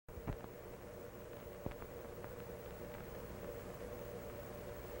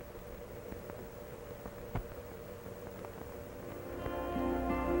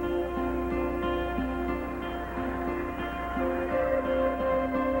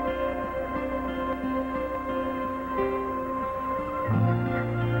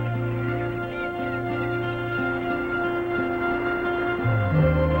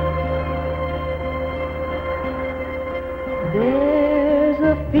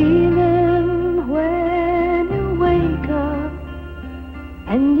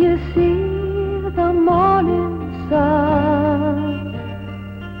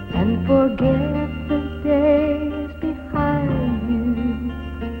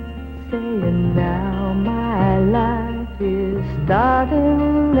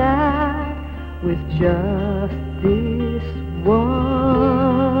with just this one.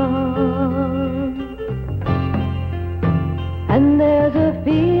 And there's a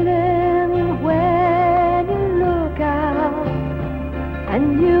feeling when you look out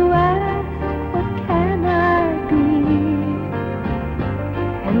and you ask, what can I be?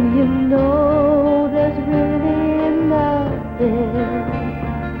 And you know there's really nothing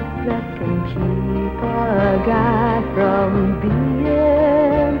that can keep a guy from being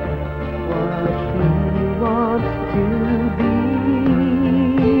what he wants to be.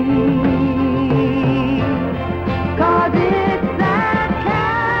 'Cause it's that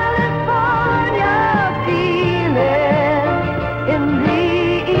California feeling in the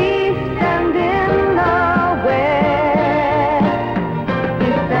east and in the west.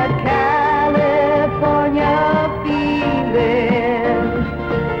 It's that California feeling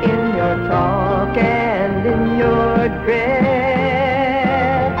in your talk and in your dress.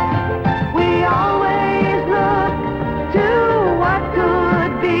 We always look to what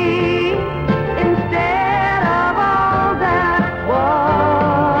could be instead of all that was,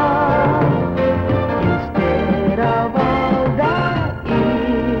 instead of all that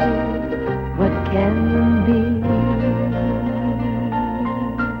is, what can be.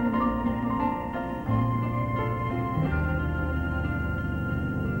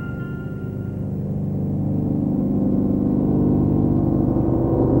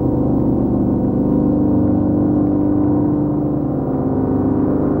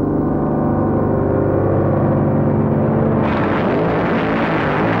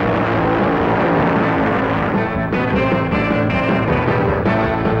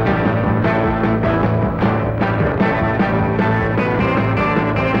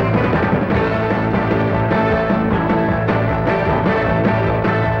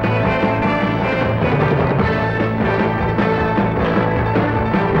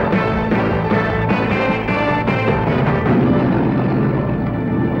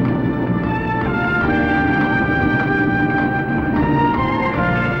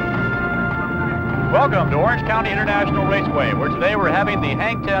 Welcome to Orange County International Raceway, where today we're having the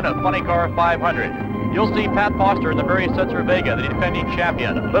Hang 10 of FunnyCar 500. You'll see Pat Foster in the very Setzer Vega, the defending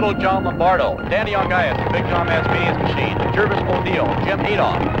champion, Little John Lombardo, Danny Ongaias, the Big John Masmedian's machine, Jervis O'Neill, Jim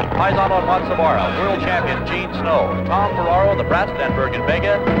Adolph, Paisano Matsubara, world champion Gene Snow, Tom Ferraro, the Bratstanberg in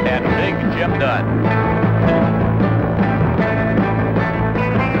Vega, and Big Jim Dunn.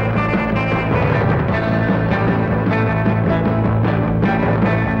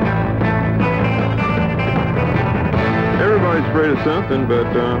 Everybody's afraid of something, but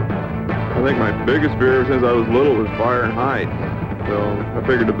I think my biggest fear since I was little was fire and heights. So I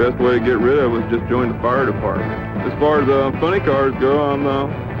figured the best way to get rid of it was just join the fire department. As far as funny cars go, I'm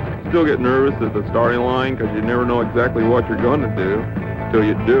still get nervous at the starting line because you never know exactly what you're going to do until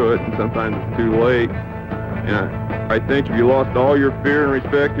you do it, and sometimes it's too late. And I think if you lost all your fear and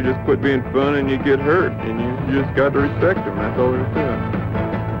respect, you just quit being fun and you get hurt, and you just got to respect them. That's all there's to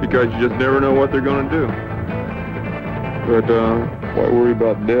it, because you just never know what they're going to do. But why worry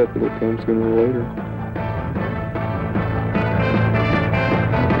about death? It'll come sooner or later.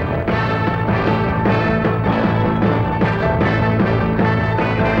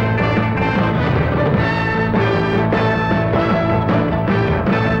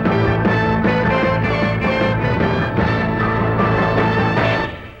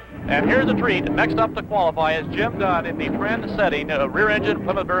 And here's a treat. Next up to qualify is Jim Dunn in the trend-setting rear-engine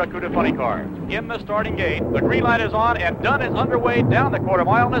Plymouth Barracuda funny car. In the starting gate, the green light is on, and Dunn is underway down the quarter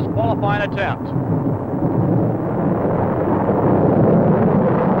mile in his qualifying attempt.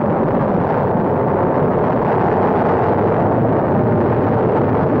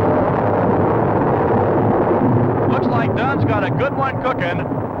 Looks like Dunn's got a good one cooking.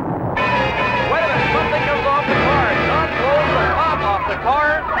 Wait a minute, something comes off the car. Dunn blows the top off the car.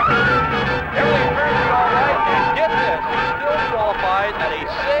 Everything appears to be all right, and get this, he still qualifies at a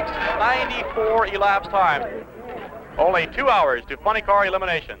 6:94 elapsed time. Only 2 hours to funny car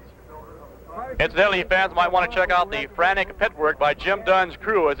eliminations. Incidentally, fans might want to check out the frantic pit work by Jim Dunn's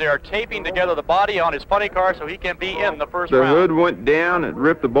crew as they are taping together the body on his funny car so he can be in the first round. The hood went down, it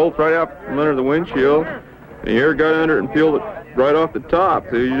ripped the bolts right out from under the windshield. The air got under it and peeled it right off the top.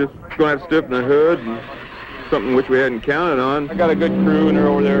 So you're just going to have to stiffen the hood, and something which we hadn't counted on. I got a good crew, and they're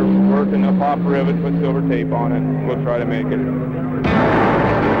over there working a pop rivet, put silver tape on it. We'll try to make it.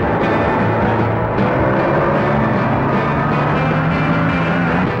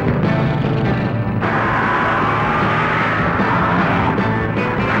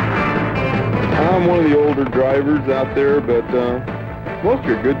 I'm one of the older drivers out there, but most of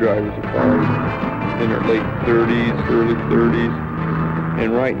your good drivers are probably in their late 30s, early 30s.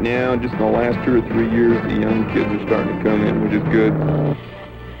 And right now, just in the last 2 or 3 years, the young kids are starting to come in, which is good.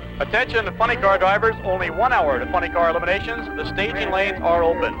 Attention to funny car drivers, only 1 hour to funny car eliminations. The staging lanes are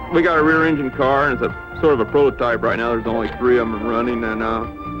open. We got a rear engine car, and it's a sort of a prototype right now. There's only 3 of them running, and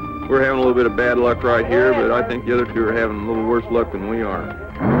we're having a little bit of bad luck right here, but I think the other 2 are having a little worse luck than we are.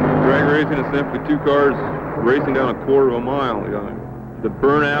 Drag racing is simply 2 cars racing down a quarter of a mile. The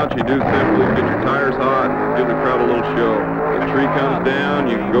burnout you do simply get your tires hot, give the crowd a little show. The tree comes down,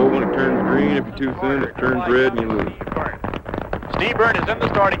 you can go when it turns green. If you're too soon, it turns red and you lose. Steve Byrne is in the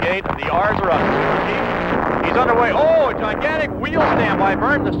starting gate. The R's are up. Super Chief, he's underway. Oh, a gigantic wheel stand by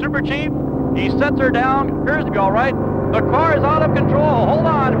Byrne, the Super Chief. He sets her down. Appears to be all right. The car is out of control. Hold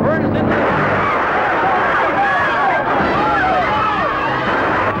on. Byrne is in the...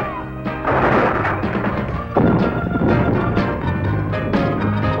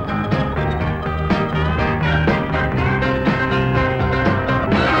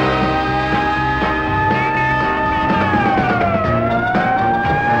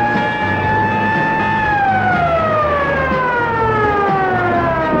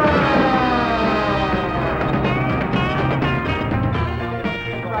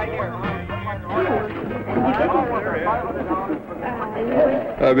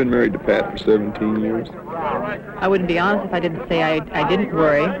 I've been married to Pat for 17 years. I wouldn't be honest if I didn't say I didn't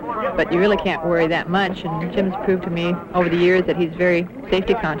worry, but you really can't worry that much, and Jim's proved to me over the years that he's very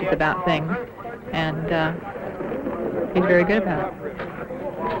safety conscious about things, and he's very good about it.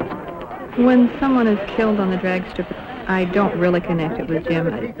 When someone is killed on the drag strip, I don't really connect it with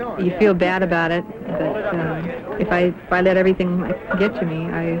Jim. You feel bad about it, but if I let everything get to me,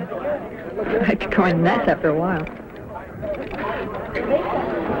 I could go nuts after a while.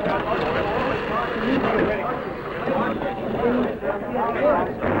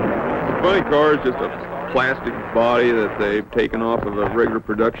 Funny car is just a plastic body that they've taken off of a regular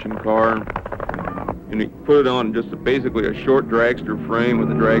production car, and you put it on just basically a short dragster frame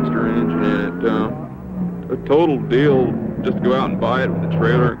with a dragster engine in it. A total deal, just to go out and buy it with the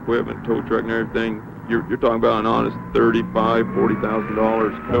trailer, equipment, tow truck and everything. You're talking about an honest $35,000,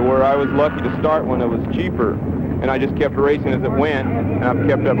 $40,000. But where I was lucky to start when it was cheaper, and I just kept racing as it went, and I've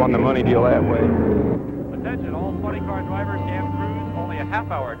kept up on the money deal that way. Attention, all funny car drivers and crews, only a half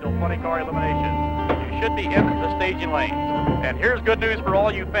hour till funny car elimination. You should be in the staging lanes. And here's good news for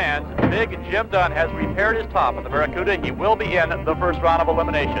all you fans. Big Jim Dunn has repaired his top on the Barracuda. He will be in the first round of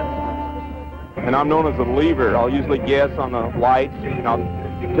elimination. And I'm known as a lever. I'll usually guess on the lights, and I'll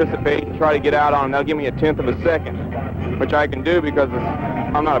anticipate and try to get out on them. They'll give me a 1/10 of a second, which I can do because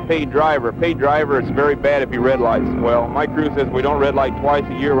I'm not a paid driver. A paid driver, it's very bad if he red lights. Well, my crew says we don't red light twice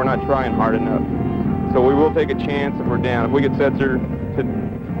a year, we're not trying hard enough. So we will take a chance if we're down. If we get Setzer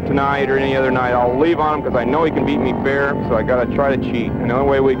tonight or any other night, I'll leave on him because I know he can beat me fair, so I got to try to cheat. And the only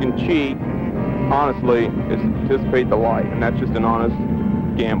way we can cheat, honestly, is to anticipate the light, and that's just an honest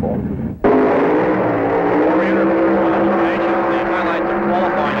gamble.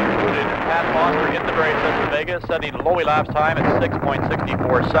 Vegas, setting low elapsed time at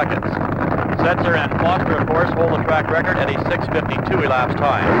 6.64 seconds. Setzer and Foster, of course, hold the track record at a 6.52 elapsed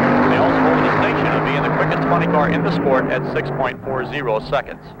time. They also hold the distinction of being the quickest funny car in the sport at 6.40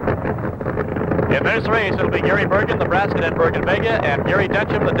 seconds. In this race, it'll be Gary Bergen, the Brasket and Bergen Vega, and Gary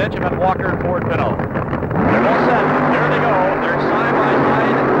Dencham, the Dencham and Walker Ford Pinto. They're all set. There they go. They're side by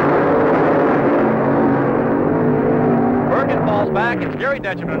side. Bergen falls back. It's Gary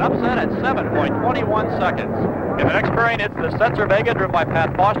Dencham in an upset at 7.21 seconds. In the next pairing, it's the Setzer Vega driven by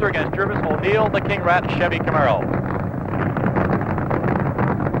Pat Foster against Jervis O'Neill, the King Rat Chevy Camaro.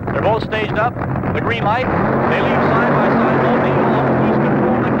 They're both staged up. The green light. They leave side by side. O'Neill lose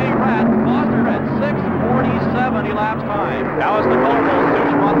control of the King Rat. Foster at 6.47 elapsed time. Now it's the colorful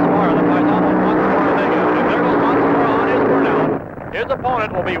Douche Monsamara, the Paisano Monsamara Vega. And there goes Monsamara on his burnout. His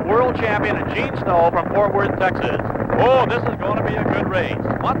opponent will be world champion Gene Snow from Fort Worth, Texas. Oh, this is going to be a good race.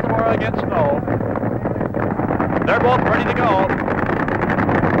 Monsamara against Snow. They're both ready to go.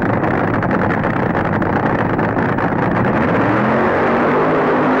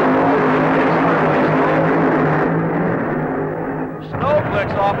 Snow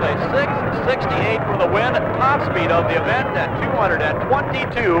clicks off a 6.68 for the win. Top speed of the event at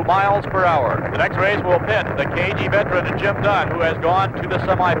 222 miles per hour. The next race will pit the KG veteran Jim Dunn, who has gone to the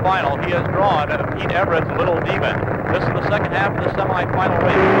semifinal. He has drawn Pete Everett's Little Demon. This is the second half of the semifinal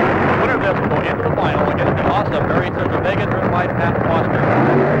race. The winner of this will go into the final against the awesome Barry Setzer Vega driven by Pat Foster.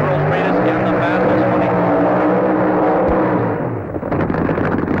 The world's greatest and the fastest funny car.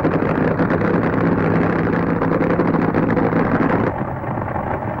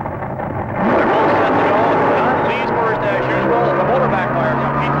 They're both set to go. Dunn leads first as usual. The motor backfires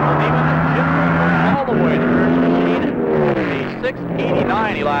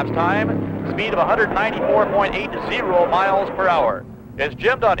elapsed time, speed of 194.80 miles per hour. It's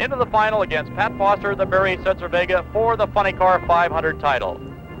Jim Dunn into the final against Pat Foster, the Barry Setzer Vega, for the FunnyCar 500 title.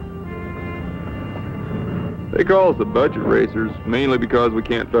 They call us the budget racers, mainly because we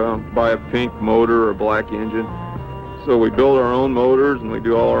can't buy a pink motor or a black engine. So we build our own motors and we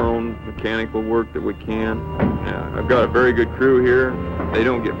do all our own mechanical work that we can. I've got a very good crew here. They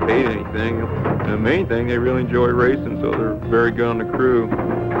don't get paid anything. And the main thing, they really enjoy racing, so they're very good on the crew.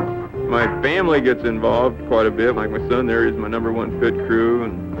 My family gets involved quite a bit. Like my son there is my #1 pit crew,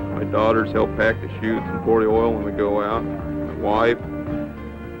 and my daughters help pack the chutes and pour the oil when we go out. My wife,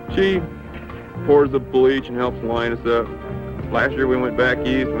 she pours the bleach and helps line us up. Last year we went back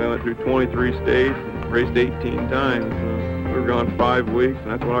east. We went through 23 states and raced 18 times. We were gone 5 weeks,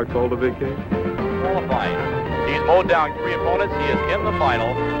 and that's what I called a vacation. Qualifying. He's mowed down 3 opponents. He is in the final,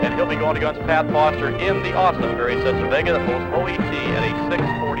 and he'll be going against Pat Foster in the awesome Barry Setzer Vega that holds OET at a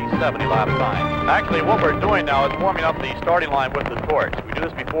 6:47 elapsed time. Actually, what we're doing now is warming up the starting line with the torch. We do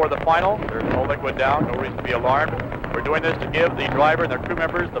this before the final. There's no liquid down, no reason to be alarmed. We're doing this to give the driver and their crew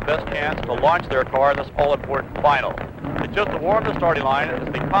members the best chance to launch their car in this all-important final. It's just to warm the starting line.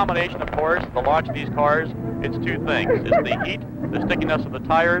 It's the combination, of course, the launch of these cars. It's 2 things. It's the heat, the stickiness of the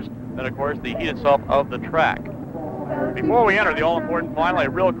tires, and, of course, the heat itself of the track. Before we enter the all-important final, a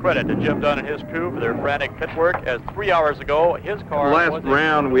real credit to Jim Dunn and his crew for their frantic pit work, as 3 hours ago, his car... Last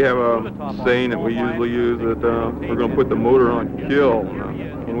round, we have a saying that we usually use that we're going to put the motor on kill.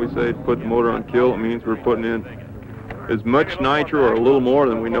 When we say put the motor on kill, it means we're putting in as much nitro or a little more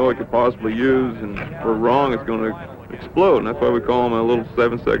than we know it could possibly use, and if we're wrong, it's going to explode, and that's why we call them a little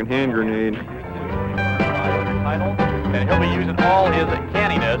 7-second hand grenade. And he'll be using all his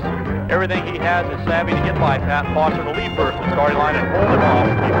canniness. Everything he has is savvy to get by Pat Foster to lead first the starting line and hold him off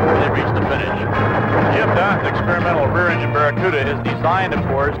before they reach the finish. Jim Dunn's experimental rear-engine Barracuda is designed, of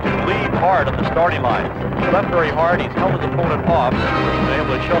course, to lead hard on the starting line. He left very hard. He's held his opponent off. He's been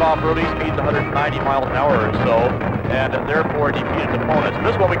able to shut off early speeds 190 miles an hour or so, and therefore defeated opponents.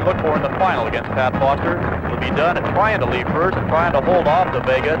 This is what we can look for in the final against Pat Foster. It'll be done trying to lead first and trying to hold off the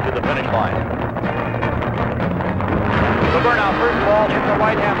Vega to the finish line. The burnout, first of all, in the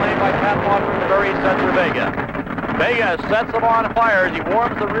right-hand lane by Pat Foster and the Barry Setzer Vega. Vega sets them on fire as he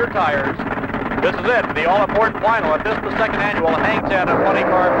warms the rear tires. This is it, the all-important final. At this, the second annual Hang 10 of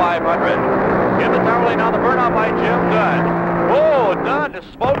FunnyCar 500. In the tower lane now, the burnout by Jim Dunn. Whoa, Dunn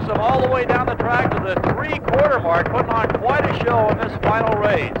just smokes them all the way down the track to the 3/4 mark, putting on quite a show in this final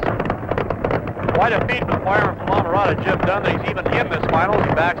race. Quite a feat for the fireman from La Mirada, Jim Dunn, that he's even in this final.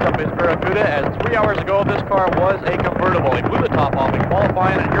 He backs up his Barracuda, as 3 hours ago this car was a convertible. He blew the top off in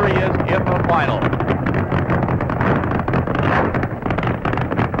qualifying, and here he is in the final.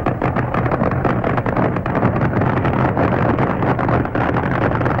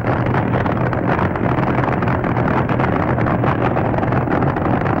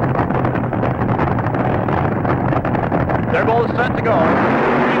 They're both set to go.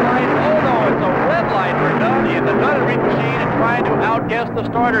 Green light. Oh no, it's a red light for Dunn in the Dunn and Reed machine and trying to outguess the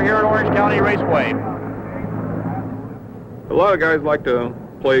starter here at Orange County Raceway. A lot of guys like to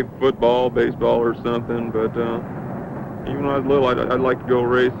play football, baseball, or something, but even when I was little, I'd like to go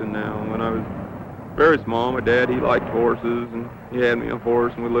racing now. When I was very small, my dad, he liked horses, and he had me a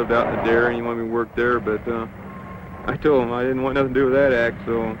horse, and we lived out in the dairy, and he wanted me to work there, but I told him I didn't want nothing to do with that act,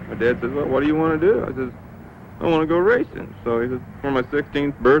 so my dad said, well, what do you want to do? I said, I want to go racing. So he said, for my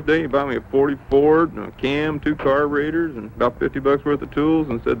 16th birthday, he bought me a 40 Ford, and a cam, 2 carburetors, and about $50 worth of tools,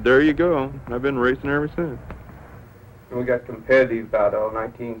 and said, there you go. And I've been racing ever since. And we got competitive about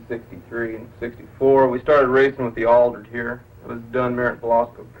 1963 and 64. We started racing with the Aldred here. It was Dunn Merritt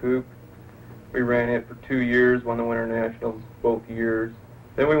Velasco Coupe. We ran it for 2 years, won the Winter Nationals both years.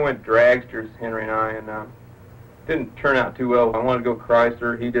 Then we went dragsters, Henry and I, and didn't turn out too well. I wanted to go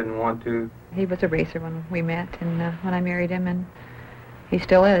Chrysler. He didn't want to. He was a racer when we met and when I married him, and he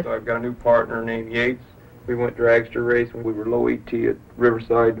still is. So I've got a new partner named Yates. We went dragster racing. We were low ET at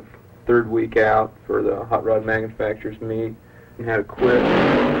Riverside the 3rd week out for the hot rod manufacturers meet and had to quit.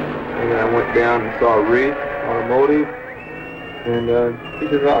 And then I went down and saw Reed Automotive, and he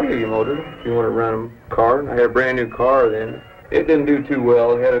said, well, I'll give you a motor if you want to run a car. And I had a brand new car then. It didn't do too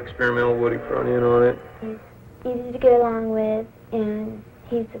well. It had an experimental Woody front end on it. He's easy to get along with, and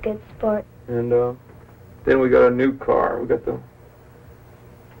he's a good sport. And then we got a new car. We got the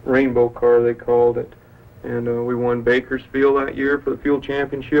rainbow car, they called it. And we won Bakersfield that year for the field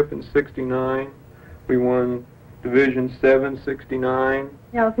championship in '69. We won Division 7, '69.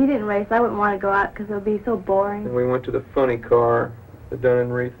 You know, if he didn't race, I wouldn't want to go out because it would be so boring. And we went to the FunnyCar, the Dunn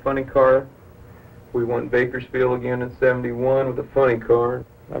and Reed FunnyCar. We won Bakersfield again in '71 with the FunnyCar.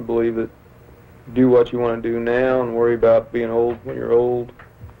 I believe that do what you want to do now and worry about being old when you're old.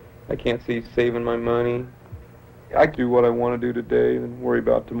 I can't see saving my money. I do what I want to do today and worry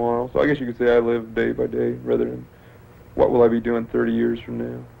about tomorrow. So I guess you could say I live day by day rather than what will I be doing 30 years from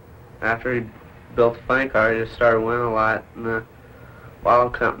now. After he built the funny car, he just started winning a lot, and the bottle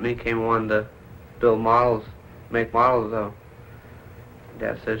company came on to build models, make models though.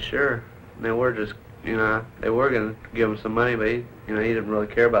 Dad said sure. And they were just, you know, they were going to give him some money, but he didn't really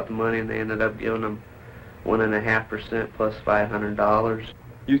care about the money, and they ended up giving him 1.5% plus $500.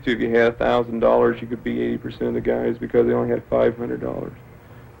 Used to, if you had $1,000, you could be 80% of the guys because they only had $500.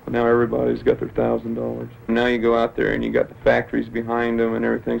 But now everybody's got their $1,000. Now you go out there and you got the factories behind them and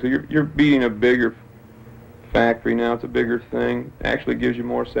everything, so you're beating a bigger factory now. It's a bigger thing. It actually gives you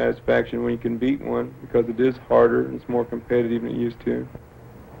more satisfaction when you can beat one because it is harder and it's more competitive than it used to.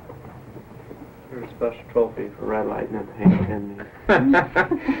 There's a special trophy for red lighting at the Hank 10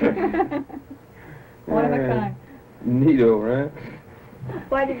 One of a kind. Neato, right?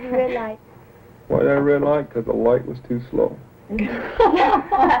 Why did you red light? Why did I red light? Because the light was too slow.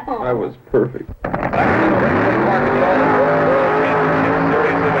 I was perfect. Every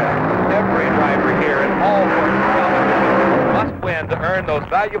driver here in all must win to earn those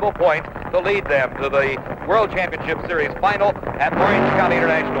valuable points to lead them to the World Championship Series final at Orange County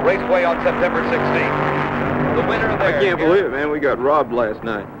International Raceway on September 16th. The winner there. I can't believe it, man. We got robbed last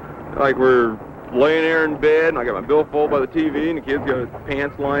night. Like we're laying there in bed, and I got my billfold by the TV, and the kid's got his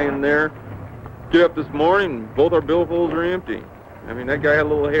pants lying there. Get up this morning, both our billfolds are empty. I mean, that guy had a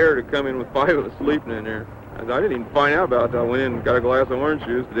little hair to come in with 5 of us sleeping in there. I didn't even find out about that. I went in and got a glass of orange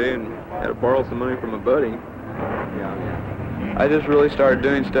juice today and had to borrow some money from a buddy. Yeah. I just really started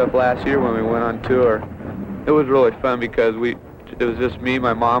doing stuff last year when we went on tour. It was really fun because it was just me,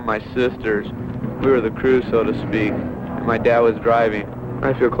 my mom, my sisters. We were the crew, so to speak, and my dad was driving.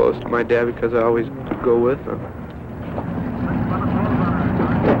 I feel close to my dad because I always go with him.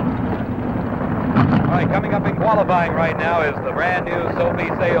 All right, coming up in qualifying right now is the brand new Sophie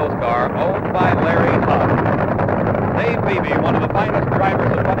sales car owned by Larry Huff. Dave Beebe, one of the finest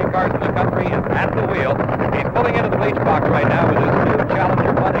drivers of funny cars in the country, is at the wheel. He's pulling into the bleach box right now with his new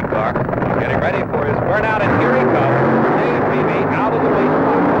Challenger funny car. He's getting ready for his burnout, and here he comes. Dave Beebe out of the bleach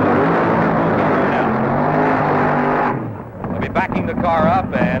box. He'll be backing the car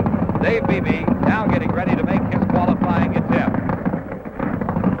up, and Dave Beebe now getting ready to make his qualifying attempt.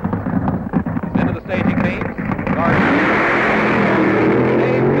 Into the staging beams.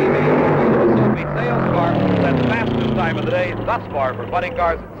 Dave Beebe, the Sophie sales car, set the fastest time of the day thus far for funny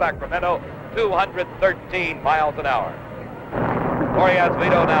cars in Sacramento, 213 miles an hour. Torrey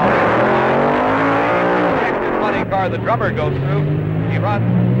Vito now. The funny car the drummer goes through. He runs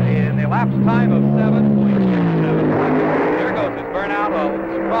in the elapsed time of 7.67 seconds. There goes his burnout, a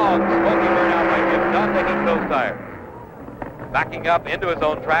strong, smoky burnout by Jim Dunn, taking those tires. Backing up into his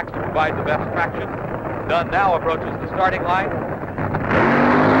own tracks to provide the best traction. Dunn now approaches the starting line.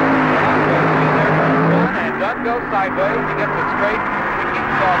 And Dunn goes sideways. He gets it straight. He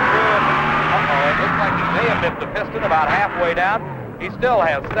keeps on through. And it looks like he may have nipped the piston about halfway down. He still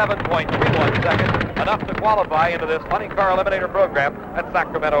has 7.31 seconds, enough to qualify into this Funny Car Eliminator program at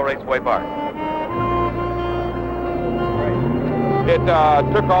Sacramento Raceway Park. It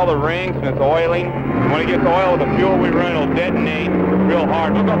took all the rings and it's oiling. When it gets oil with the fuel we run, it'll detonate real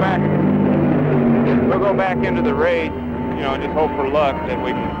hard. We'll go back into the race, you know, and just hope for luck that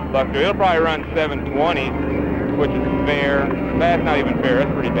we can luck through. It'll probably run 720, which is fair. That's not even fair.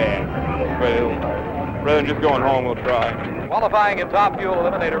 That's pretty bad. But rather than just going home, we'll try. Qualifying in Top Fuel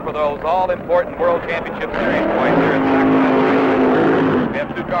Eliminator for those all-important World Championship Series points here in Sacramento. We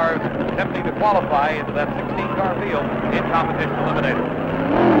have 2 cars attempting to qualify into that 16-car field in Competition Eliminator.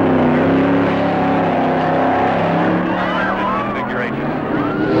 Configuration.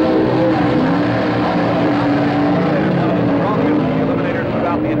 One of the strongest eliminators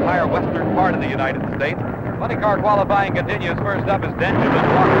throughout the entire western part of the United States. Funny car qualifying continues. First up is Benjamin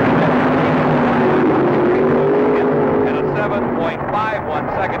Walker.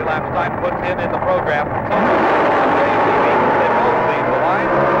 7.51 second elapsed time puts him in the program. So they both leave the line,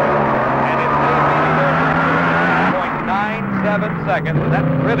 and it's 0.97 seconds, and that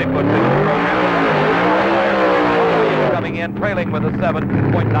really puts him in the program. Coming in trailing with a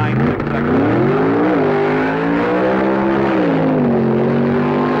 7.96 seconds.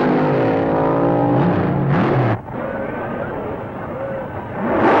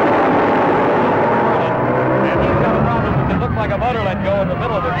 Go in the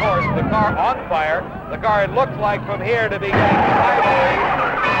middle of the course, the car on fire. The car, it looks like from here to be getting sideways.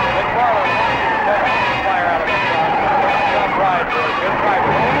 McFarland wants to put fire out of the car. Some pride for Good driver.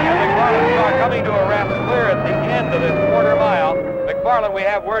 And McFarland's car coming to a rest clear at the end of this quarter mile. McFarland, we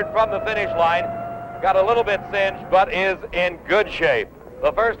have word from the finish line, got a little bit singed, but is in good shape.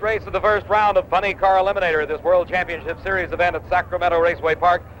 The first race of the first round of Funny Car Eliminator, this World Championship Series event at Sacramento Raceway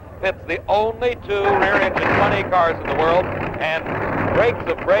Park, pits the only two rear-engine funny cars in the world, and breaks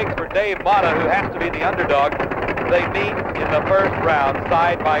of breaks for Dave Mata, who has to be the underdog. They meet in the first round,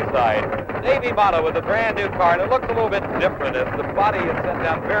 side by side. Davey Mata with a brand new car, and it looks a little bit different as the body is set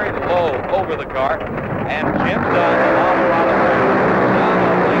down very low over the car. And Jim Dunn,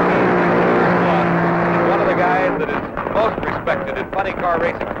 one of the guys that is most respected in funny car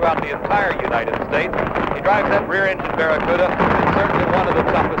racing throughout the entire United States. He drives that rear-engine Barracuda, and certainly one of the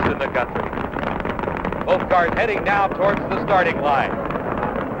toughest in the country. Both cars heading now towards the starting line.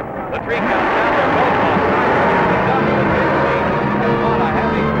 The tree comes down, they're both on Dunn with the 15, and Mata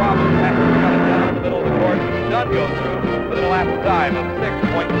having problems after cutting down in the middle of the course. Dunn goes through with an elapsed time of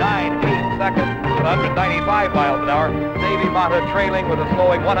 6.98 seconds with 195 miles an hour. Davey Mata trailing with a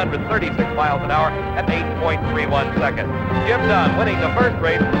slowing 136 miles an hour at 8.31 seconds. Jim Dunn winning the first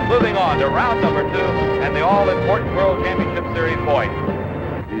race, moving on to round number 2 and the all-important World Championship Series points.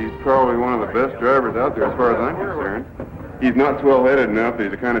 He's probably one of the best drivers out there as far as I'm concerned. He's not swell-headed enough. He's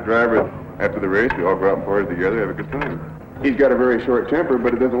the kind of driver that after the race we all go out and party together, have a good time. He's got a very short temper,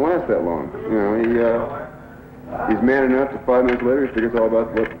 but it doesn't last that long. You know, he's man enough to 5 minutes later he figures all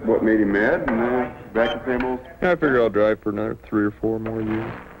about what made him mad, and back to the same old. Yeah, I figure I'll drive for another 3 or 4 more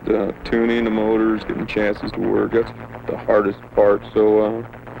years. The tuning the motors, getting chassis to work, that's the hardest part. So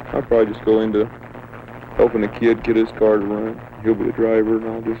I'll probably just go into helping the kid get his car to run. He'll be the driver, and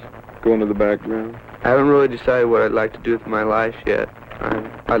I'll just go into the background. I haven't really decided what I'd like to do with my life yet.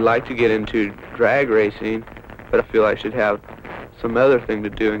 I'd like to get into drag racing, but I feel I should have some other thing to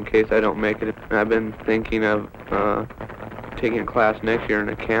do in case I don't make it. I've been thinking of taking a class next year in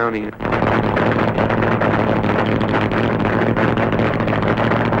accounting. In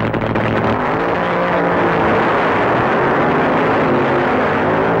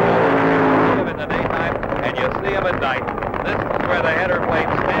the daytime, and you see them at night. This is where the header blades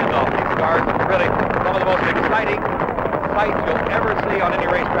stand off these cars. It's really some of the most exciting sights you'll ever see on any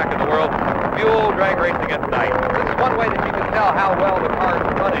racetrack in the world. Fuel drag racing at night. This is one way that you can tell how well the car is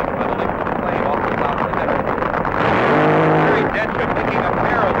running by the length of the plane off the top of the header. Jerry Densham picking up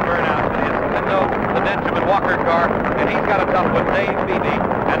Harold's burnout in his window, the Densham and Walker car, and he's got a tough one, Dave Beebe,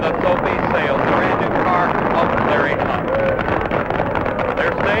 and the Sophie Sales, the brand new car of Larry Hunt.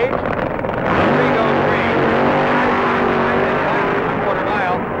 Their stage, the 3 goes green. Quarter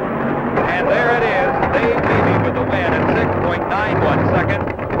mile, and there it is, Dave Beebe with the win at 6.91 seconds.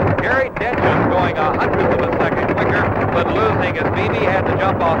 Gary Densham going 100th of a second quicker, but losing as Beebe had to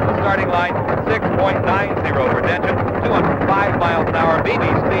jump off the starting line. 6.90 for Densham, 205 miles an hour.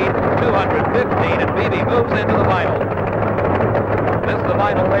 Beebe's speed, 215, and Beebe moves into the final. This is the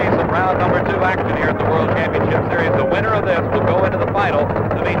final race of round number 2 action here at the World Championship Series. The winner of this will go into the final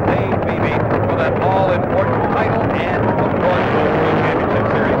to meet Dave Beebe for that all-important title and, of course, the World Championship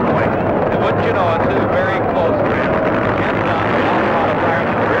Series points. And wouldn't you know it, 2 very close friends. Jim Dunn, the modifier,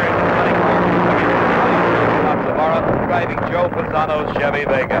 the rear engine funny car, against Samara, driving Joe Pisano's Chevy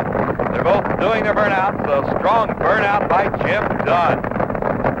Vega. They're both doing their burnouts, a strong burnout by Jim Dunn.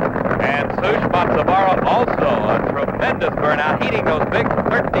 And Sush Matsubara also a tremendous burnout, heating those big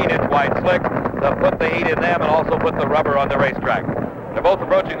 13-inch wide slicks to put the heat in them and also put the rubber on the racetrack. They're both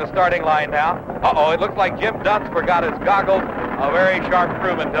approaching the starting line now. Uh-oh, it looks like Jim Dunn's forgot his goggles. A very sharp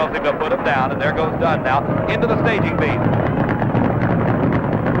crewman tells him to put them down, and there goes Dunn now into the staging beat.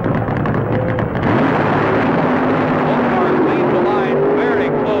 Both cars leave the line very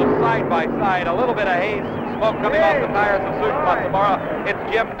close, side by side. A little bit of haze, smoke coming off the tires of Sush Matsubara.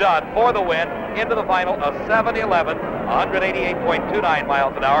 It's Jim Dunn for the win into the final, a 7-11, 188.29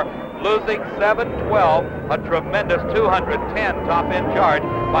 miles an hour. Losing 7-12, a tremendous 210 top-end charge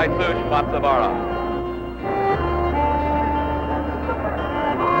by Sush Matsubara.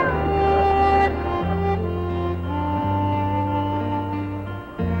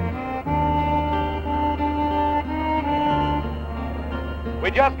 We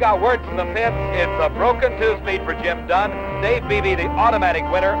just got word from the pit. It's a broken 2-speed for Jim Dunn. Dave Beebe, the automatic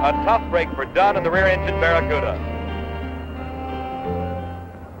winner. A tough break for Dunn in the rear-engine Barracuda.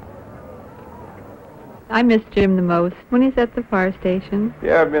 I miss Jim the most when he's at the fire station.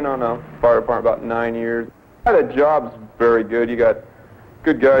 Yeah, I've been on a fire department about 9 years. That job's very good. You got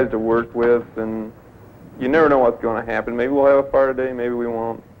good guys to work with, and you never know what's going to happen. Maybe we'll have a fire today, maybe we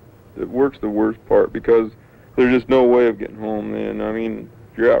won't. The work's the worst part because there's just no way of getting home then. I mean,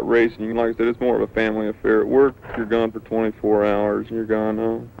 if you're out racing, like I said, it's more of a family affair. At work, you're gone for 24 hours, and you're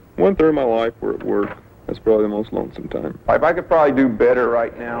gone 1/3 of my life we're at work. That's probably the most lonesome time. If I could probably do better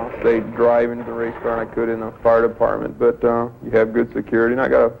right now, say drive into the race car than I could in the fire department, but you have good security, and I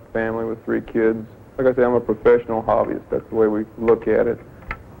got a family with 3 kids. Like I say, I'm a professional hobbyist. That's the way we look at it.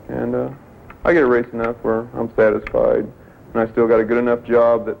 And I get a race enough where I'm satisfied, and I still got a good enough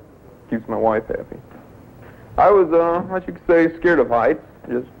job that keeps my wife happy. I was, what you could say, scared of heights.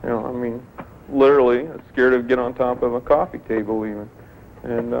 Just, you know, I mean, literally scared to get on top of a coffee table even.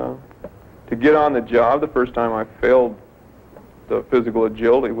 And to get on the job, the first time I failed the physical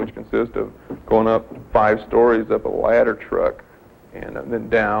agility, which consists of going up 5 stories up a ladder truck and then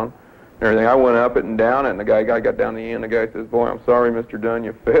down and everything. I went up it and down it, and the guy got down the end. The guy says, "Boy, I'm sorry, Mr. Dunn,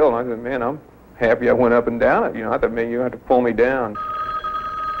 you failed." And I said, "Man, I'm happy I went up and down it. You know, I thought maybe you had to pull me down."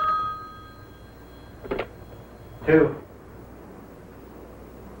 2.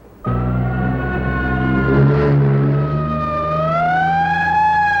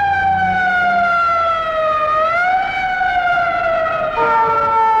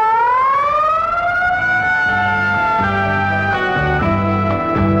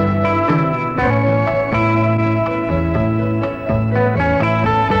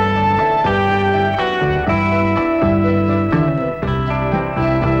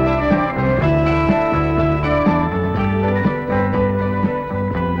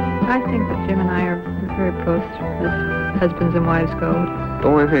 Husbands and wives go. The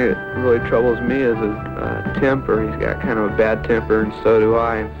only thing that really troubles me is his temper. He's got kind of a bad temper, and so do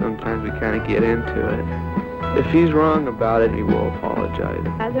I, and sometimes we kind of get into it. If he's wrong about it, he will apologize.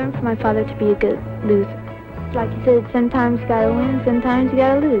 I learned from my father to be a good loser. Like you said, sometimes you gotta win, sometimes you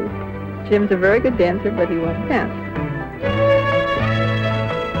gotta lose. Jim's a very good dancer, but he won't dance.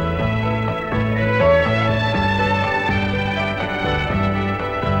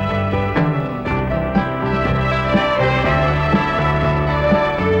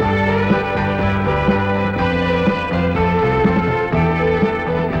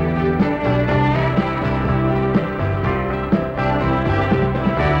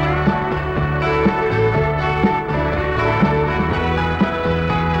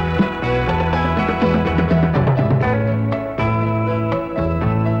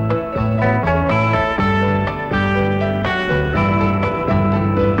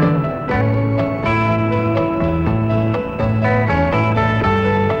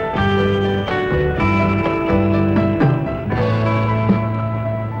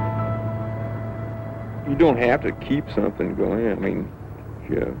 You don't have to keep something going. I mean,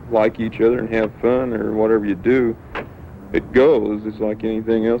 if you like each other and have fun or whatever you do, it goes. It's like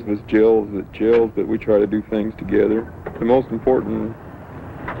anything else. If it gels, but we try to do things together. The most important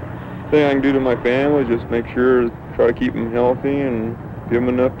thing I can do to my family is just make sure, try to keep them healthy and give them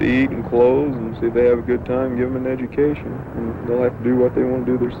enough to eat and clothes, and see if they have a good time, give them an education. And they'll have to do what they want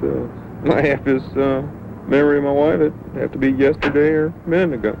to do themselves. I have this memory of my wife. It have to be yesterday or a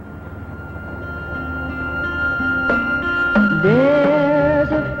minute ago.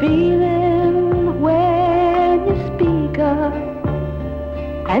 There's a feeling when you speak up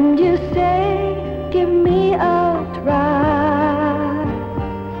and you say, "Give me a try,"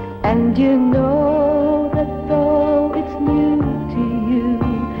 and you know that though it's new to you,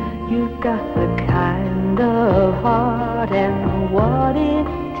 you've got the kind of heart and what it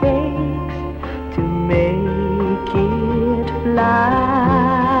takes to make it fly.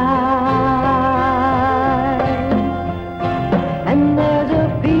 And there's a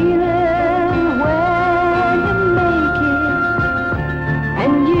feeling when you make it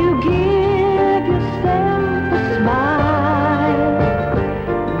and you give yourself a smile,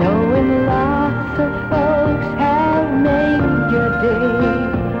 knowing lots of folks have made your day,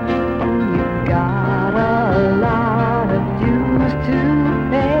 and you've got a lot of dues to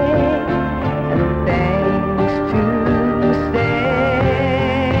pay and things to say.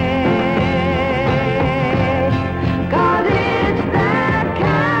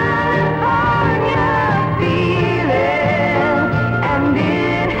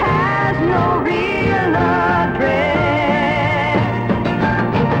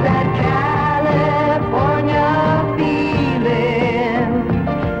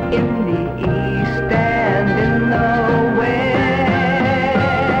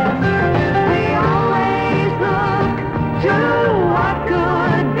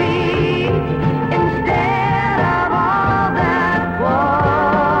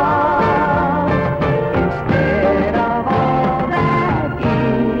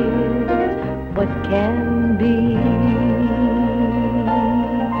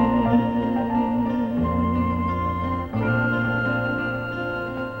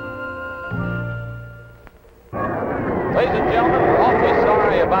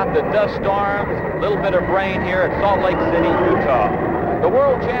 dust storms, a little bit of rain here at Salt Lake City, Utah. The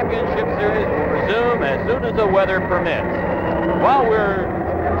World Championship Series will resume as soon as the weather permits. While we're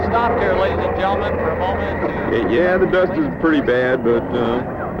stopped here, ladies and gentlemen, for a moment to... Yeah, the dust is pretty bad, but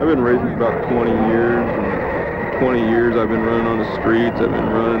I've been racing for about 20 years. And 20 years I've been running on the streets. I've been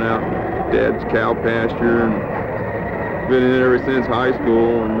running out Dad's cow pasture, and been in it ever since high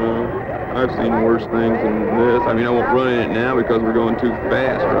school, and I've seen worse things than this. I mean, I won't run in it now because we're going too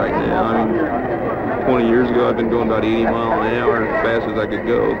fast right now. I mean, 20 years ago, I've been going about 80 miles an hour as fast as I could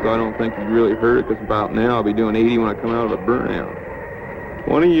go, so I don't think you'd really hurt it, because about now I'll be doing 80 when I come out of a burnout.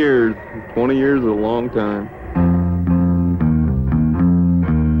 20 years is a long time.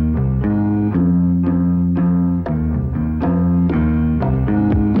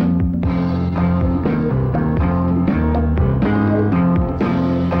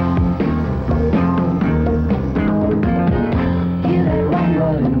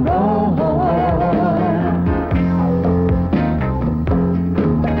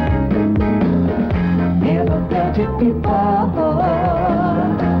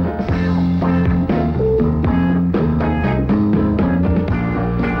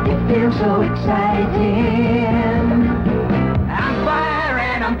 So exciting. I'm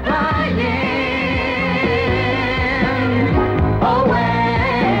firing, I'm flying away.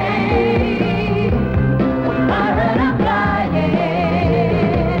 Firing, I'm flying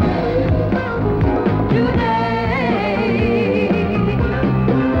today.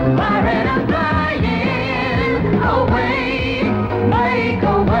 Firing, I'm flying away. Make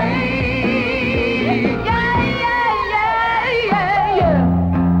a way. Yeah, yeah, yeah, yeah, yeah.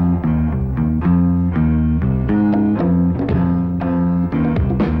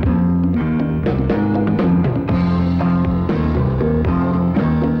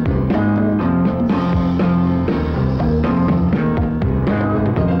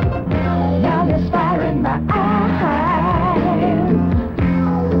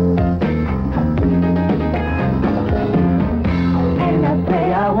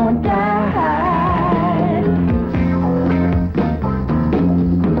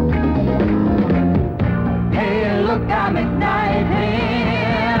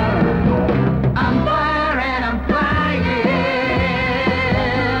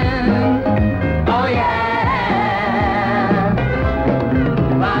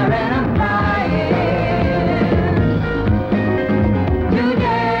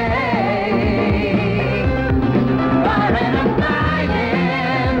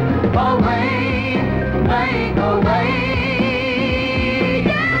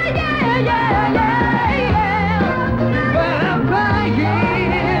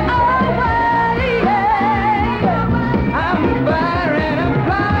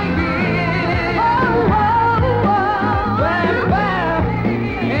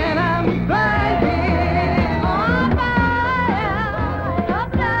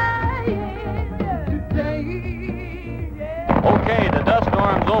 Okay, the dust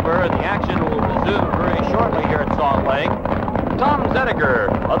storm's over, and the action will resume very shortly here at Salt Lake. Tom Zediger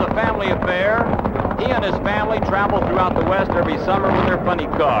of the Family Affair, he and his family travel throughout the West every summer with their funny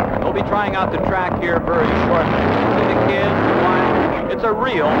car. They'll be trying out the track here very shortly. See the kids, the wife. It's a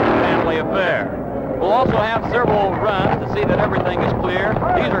real family affair. We'll also have several runs to see that everything is clear.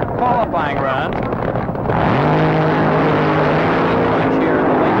 These are qualifying runs. Here in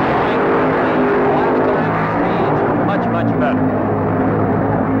the late spring, last time the speeds are much, much better.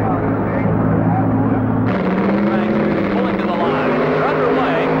 Pulling to the line. They're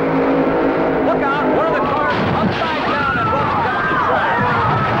underway. Look out, one of the cars upside down and rolling down the track.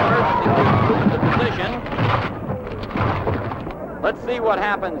 Emergency position. Let's see what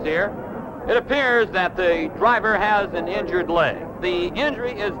happens here. It appears that the driver has an injured leg. The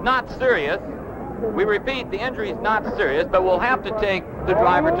injury is not serious. We repeat, the injury is not serious, but we'll have to take the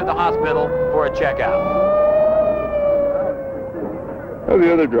driver to the hospital for a checkout. Well,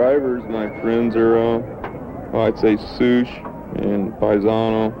 the other drivers, my friends, are, well, I'd say Sush and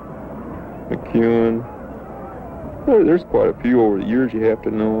Paisano, McEwen. There's quite a few over the years. You have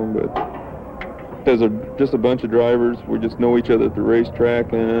to know them, but there's just a bunch of drivers. We just know each other at the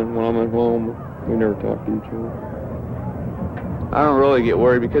racetrack, and when I'm at home, we never talk to each other. I don't really get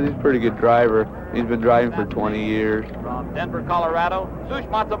worried because he's a pretty good driver. He's been driving for 20 years. From Denver, Colorado, Sush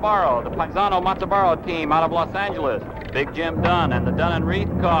Matsubaro, the Paisano Matsubaro team out of Los Angeles. Big Jim Dunn and the Dunn and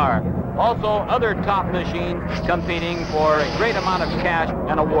Reith car. Also, other top machines competing for a great amount of cash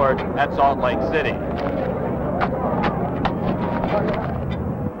and awards at Salt Lake City.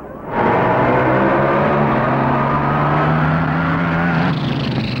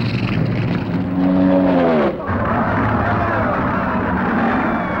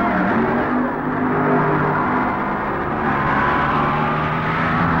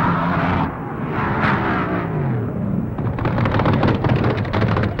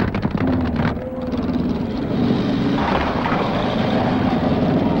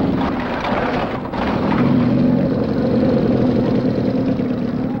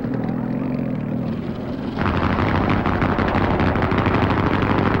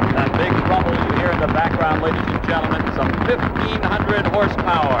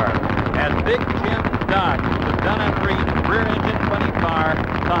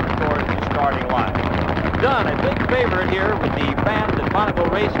 come towards the starting line. Dunn, a big favorite here with the fans at Bonneville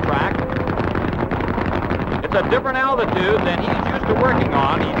Racetrack. It's a different altitude than he's used to working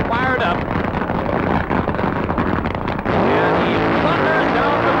on. He's fired up. And he thunders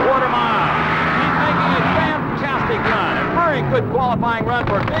down the quarter mile. He's making a fantastic run. A very good qualifying run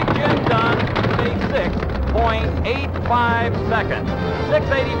for Big Jim Dunn with a 6.85 seconds.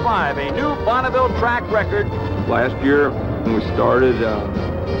 6:85, a new Bonneville track record. Last year, when we started,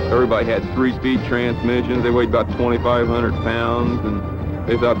 everybody had 3-speed transmissions. They weighed about 2,500 pounds, and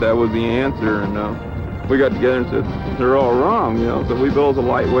they thought that was the answer. And we got together and said, they're all wrong, you know. So we built a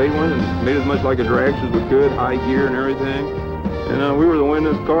lightweight one and made as much like a drag as we could, high gear and everything. And we were the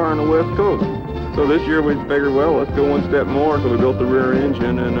winningest car on the West Coast. So this year we figured, well, let's go one step more. So we built the rear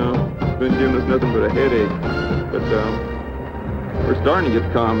engine, and it's been giving us nothing but a headache. But we're starting to get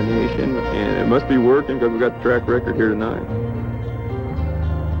the combination, and it must be working because we got the track record here tonight.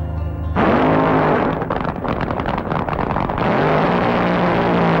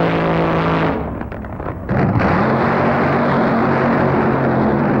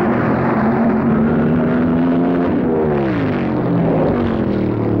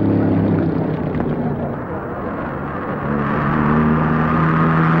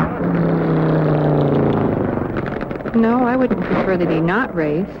 No, I wouldn't prefer that he not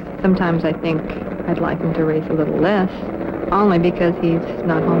race. Sometimes I think I'd like him to race a little less, only because he's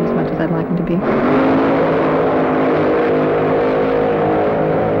not home as much as I'd like him to be.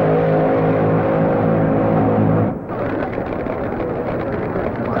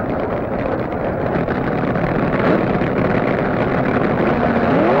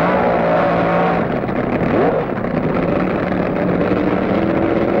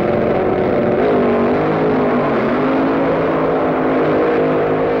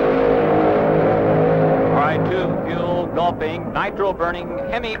 Nitro-burning,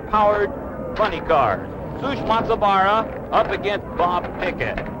 Hemi-powered funny cars. Sush Matsubara up against Bob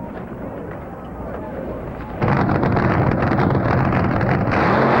Pickett.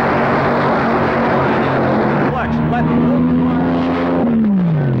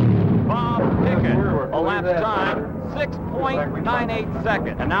 Bob Pickett, a lap time, 6.98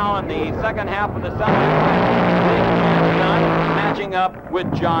 seconds. And now in the second half of the semi-final, Big Jim Dunn matching up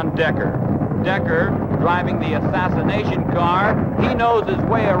with John Decker. Decker driving the assassination car. He knows his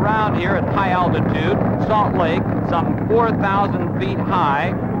way around here at high altitude. Salt Lake, some 4,000 feet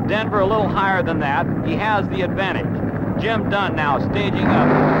high. Denver, a little higher than that. He has the advantage. Jim Dunn now staging up.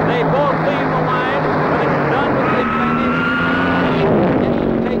 They both leave the line, but it's Dunn with the advantage. And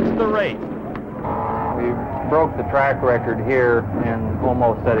he takes the race. We broke the track record here and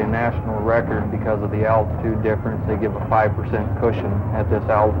almost set a national record because of the altitude difference. They give a 5% cushion at this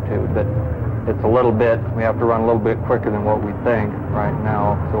altitude, but it's a little bit, we have to run a little bit quicker than what we think right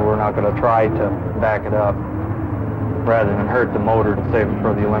now, so we're not going to try to back it up rather than hurt the motor to save it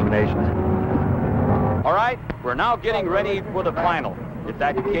for the eliminations. All right, we're now getting ready for the final. It's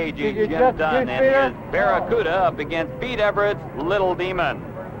that cagey Jim Dunn and his Barracuda up against Pete Everett's Little Demon.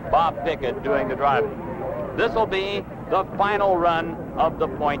 Bob Pickett doing the driving. This will be the final run of the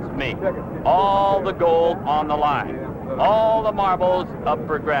points meet. All the gold on the line. All the marbles up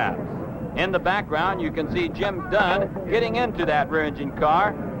for grabs. In the background, you can see Jim Dunn getting into that rear engine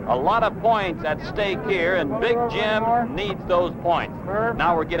car. A lot of points at stake here, and Big Jim needs those points.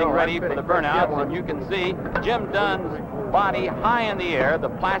 Now we're getting ready for the burnouts, and you can see Jim Dunn's body high in the air, the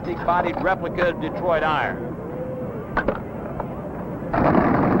plastic-bodied replica of Detroit Iron.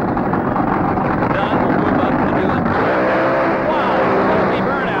 Dunn will move up to do it. Wow, crazy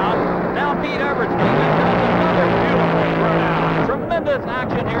burnout. Now Pete Everett does another beautiful burnout. Tremendous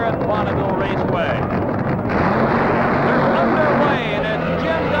action here at Bonneville Raceway. They're underway, and it's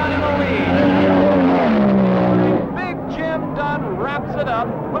Jim Dunn in the lead. Big Jim Dunn wraps it up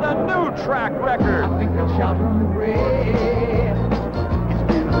with a new track record. I think I'll shout from the grave. It's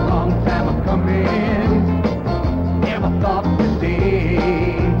been a long time coming. Never thought this day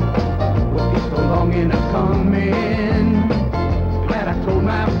would be so long in a coming. Glad I told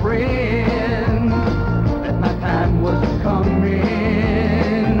my friends that my time was coming.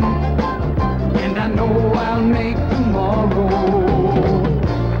 And I know I'll make tomorrow,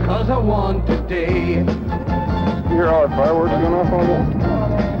 'cause I won today. You hear all the fireworks going off on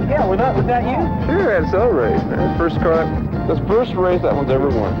that? Yeah, was that you? Sure, I celebrate, man. First car, that's the first race that one's ever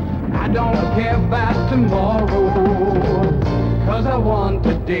won. I don't care about tomorrow, 'cause I won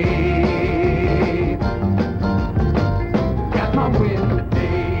today. Got my win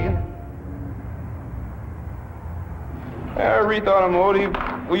today. Reith Automotive,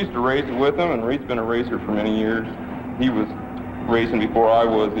 we used to race it with him, and Reith's been a racer for many years. He was racing before I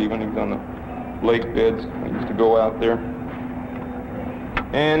was even. He was on the lake beds. I used to go out there.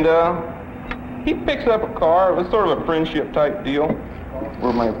 And he picks up a car. It was sort of a friendship type deal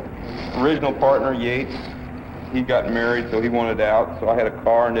where my original partner, Yates, he got married, so he wanted out. So I had a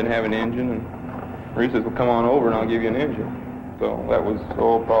car and didn't have an engine. And he says, well, come on over and I'll give you an engine. So that was,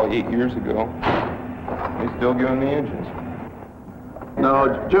 probably 8 years ago. He's still giving me engines.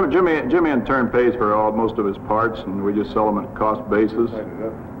 No, Jimmy in turn pays for most of his parts, and we just sell them at cost basis.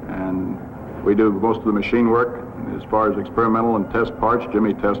 And we do most of the machine work. As far as experimental and test parts,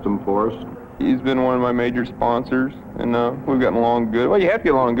 Jimmy tests them for us. He's been one of my major sponsors, and we've gotten along good. Well, you have to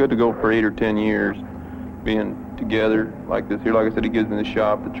get along good to go for 8 or 10 years, being together like this here. Like I said, he gives me the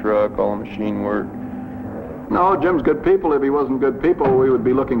shop, the truck, all the machine work. No, Jim's good people. If he wasn't good people, we would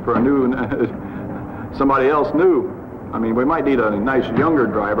be looking for a new, somebody else new. I mean, we might need a nice younger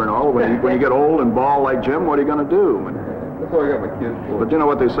driver and all. When you get old and bald like Jim, what are you going to do? That's what I got my kids for. But you know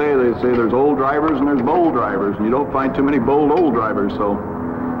what they say? They say there's old drivers and there's bold drivers, and you don't find too many bold old drivers. So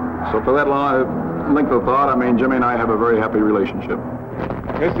for that long length of thought, I mean, Jimmy and I have a very happy relationship.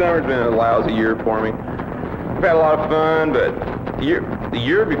 This summer's been a lousy year for me. We've had a lot of fun, but the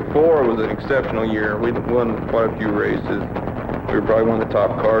year before was an exceptional year. We won quite a few races. We were probably one of the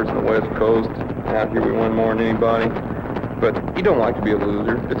top cars on the West Coast. Out here we won more than anybody. But you don't like to be a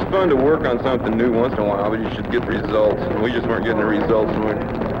loser. It's fun to work on something new once in a while, but you should get the results. And we just weren't getting the results,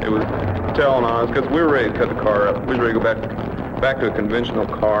 and it was telling on us, because we were ready to cut the car up. We were ready to go back to a conventional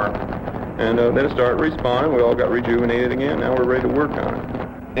car. And then it started respawning. We all got rejuvenated again. Now we're ready to work on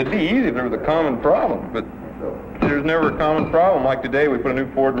it. It'd be easy if there was a common problem, but there's never a common problem. Like today, we put a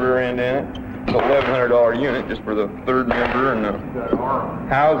new Ford rear end in it. It's an $1,100 unit just for the third member and the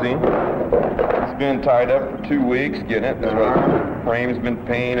housing. It's been tied up for 2 weeks getting it. The frame's been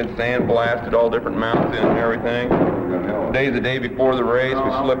painted, sandblasted, all different mounts in and everything. Today's the day before the race.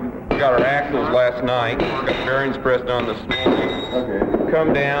 We got our axles last night. Got bearings pressed on this morning.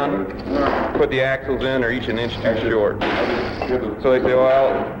 Come down, put the axles in. They're each an inch too short. So they say,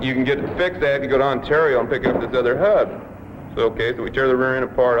 well, you can fix that if you go to Ontario and pick up this other hub. So, okay, so we tear the rear end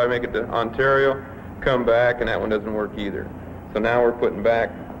apart, I make it to Ontario, come back, and that one doesn't work either. So now we're putting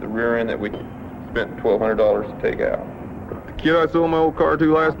back the rear end that we spent $1,200 to take out. The kid I sold my old car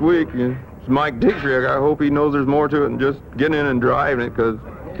to last week is Mike Dietrich. I hope he knows there's more to it than just getting in and driving it, because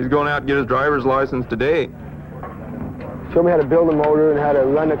he's going out to get his driver's license today. Showed me how to build a motor and how to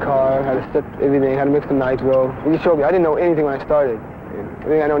run the car, how to set everything, how to mix the nitro. He showed me. I didn't know anything when I started.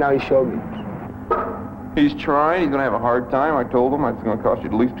 Everything I know now, he showed me. He's trying. He's going to have a hard time. I told him it's going to cost you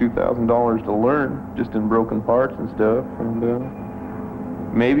at least $2,000 to learn, just in broken parts and stuff.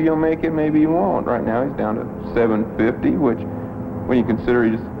 And maybe you'll make it, maybe you won't. Right now he's down to $750, which, when you consider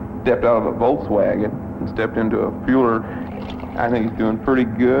he just stepped out of a Volkswagen and stepped into a Fueler, I think he's doing pretty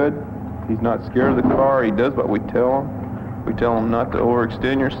good. He's not scared of the car. He does what we tell him. We tell him not to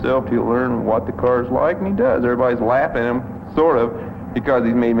overextend yourself till you learn what the car's like, and he does. Everybody's laughing at him, sort of, because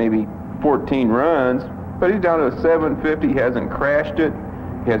he's made maybe 14 runs. But he's down to a 750. He hasn't crashed it.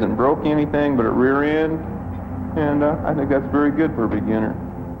 He hasn't broke anything but a rear end. And I think that's very good for a beginner.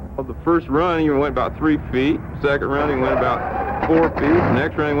 Well, the first run, he went about 3 feet. Second run, he went about 4 feet. The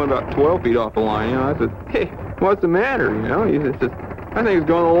next run, he went about 12 feet off the line. You know, I said, hey, what's the matter? You know, he says, I think it's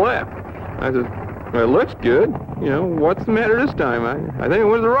going to the left. I said, well, it looks good. You know, what's the matter this time? I think it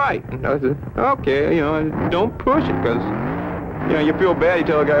went to the right. And I said, okay, you know, don't push it, because you know, you feel bad. You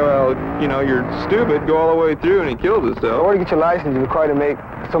tell a guy, well, you know, you're stupid, go all the way through, and he kills himself. In order to get your license, you're required to make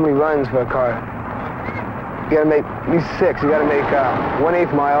so many runs for a car. You got to make at least 6. You got to make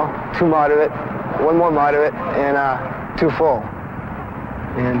 1/8 mile, 2 moderate, 1 more moderate, and 2 full.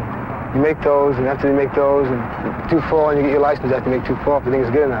 And you make those, and after you make those, and 2 full, and you get your license, you have to make 2 full if you think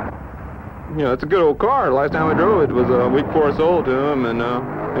it's good enough. You know, it's a good old car. Last time I drove it was a week before I sold it to him, and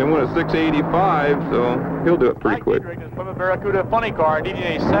it went at 685, so he'll do it pretty quick. Plymouth Barracuda Funny Car needing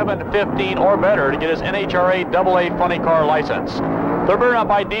a 715 or better to get his NHRA AA Funny Car license. Third burn up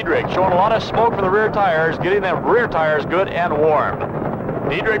by Diedrich, showing a lot of smoke from the rear tires, getting them rear tires good and warm.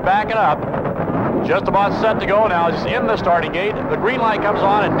 Diedrich backing up, just about set to go now. He's in the starting gate. The green light comes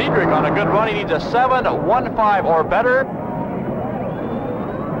on, and Diedrich on a good run. He needs a 715 or better.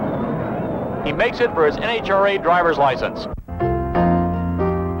 He makes it for his NHRA driver's license.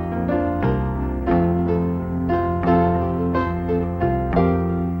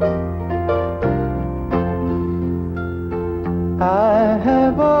 I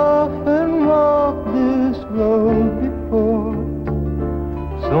have often walked this road before,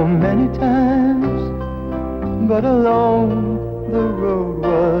 so many times, but alone the road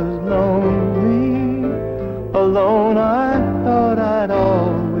was lonely. Alone I thought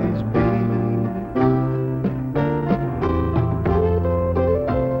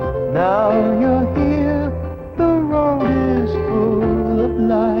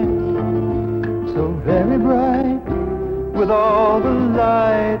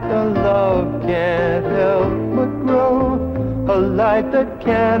light that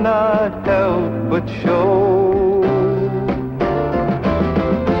cannot help but show.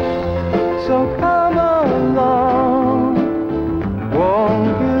 So come along,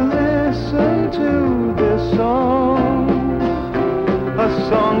 won't you listen to this song? A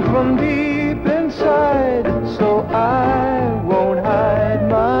song from deep inside, so I won't hide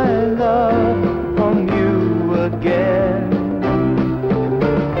my love from you again.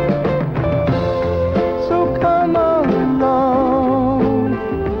 So come along,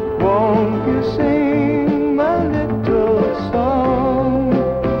 won't you sing my little song?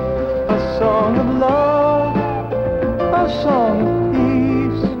 A song of love, a song of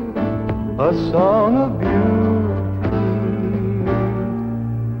peace, a song of beauty.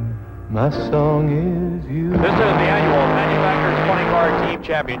 My song is you. This is the annual Manufacturers Funny Car Team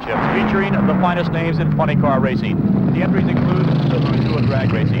Championships, featuring the finest names in funny car racing. The entries include the Who's Who of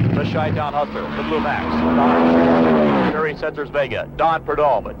Drag Racing, the Chi-Town Hustler, the Blue Max, Don Barry Sensors Vega, Don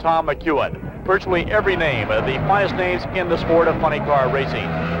Prudhomme, Tom McEwen. Virtually every name, the finest names in the sport of funny car racing.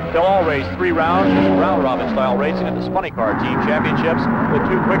 They'll all race 3 rounds, round-robin style racing at this Funny Car Team Championships. The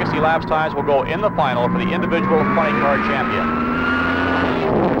 2 quickest elapsed times will go in the final for the individual funny car champion.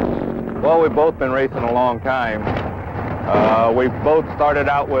 Well, we've both been racing a long time. We both started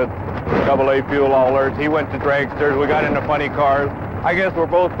out with AA fuel haulers. He went to dragsters. We got into funny cars. I guess we're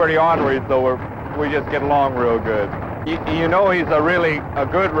both pretty ornery, so we just get along real good. You know, he's a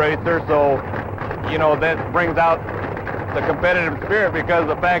good racer, so you know that brings out the competitive spirit, because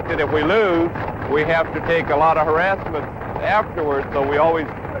the fact that if we lose, we have to take a lot of harassment afterwards. So we always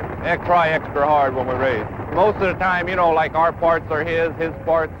try extra hard when we race. Most of the time, you know, like our parts are his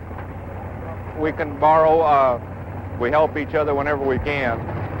parts we can borrow. We help each other whenever we can.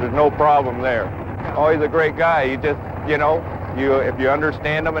 There's no problem there. Oh, he's a great guy. You just, you know, if you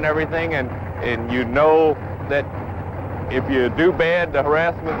understand him and everything, and you know that if you do bad, the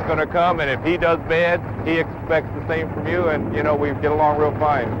harassment's going to come, and if he does bad, he expects the same from you, and, you know, we get along real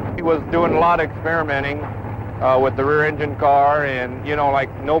fine. He was doing a lot of experimenting with the rear engine car, and, you know, like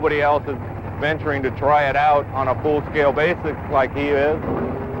nobody else is venturing to try it out on a full-scale basis like he is.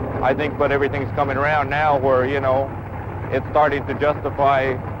 I think, but everything's coming around now where, you know, it's starting to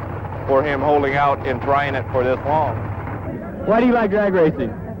justify for him holding out and trying it for this long. Why do you like drag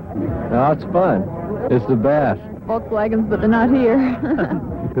racing? No, it's fun. It's the best. Volkswagens, but they're not here.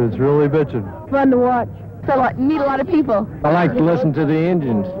 It's really bitchin'. Fun to watch. So like meet a lot of people. I like to listen to the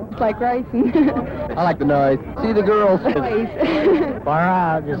engines. It's like racing. I like the noise. See the girls. Noise. Far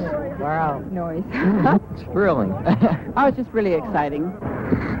out, just far out. Noise. It's thrilling. Oh, it's just really exciting.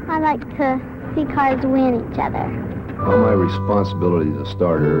 I like to see cars win each other. Well, my responsibility as a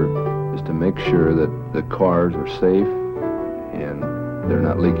starter is to make sure that the cars are safe and they're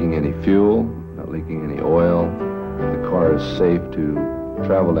not leaking any fuel, not leaking any oil. The car is safe to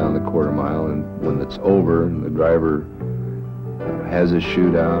travel down the quarter mile, and when it's over and the driver has his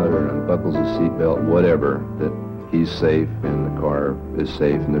chute out or unbuckles his seatbelt, whatever, that he's safe and the car is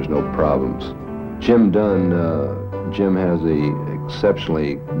safe and there's no problems. Jim Dunn, Jim has a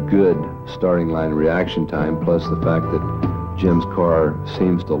exceptionally good starting line reaction time, plus the fact that Jim's car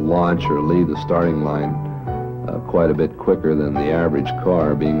seems to launch or leave the starting line quite a bit quicker than the average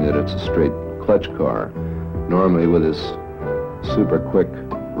car, being that it's a straight clutch car. Normally with his super quick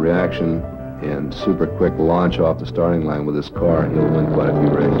reaction and super quick launch off the starting line with his car, he'll win quite a few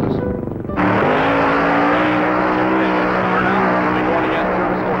races.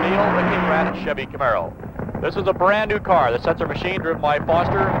 Chevy Camaro. This is a brand new car. The sensor machine driven by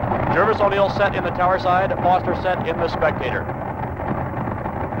Foster. Jervis O'Neill set in the tower side. Foster set in the spectator. There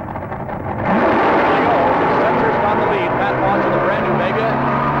you go. Sensors got the lead. Pat Foster, the brand new Vega.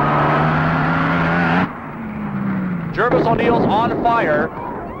 Jervis O'Neill's on fire.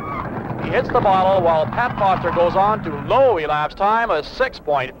 He hits the bottle while Pat Foster goes on to low elapsed time of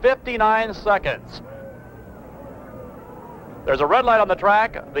 6.59 seconds. There's a red light on the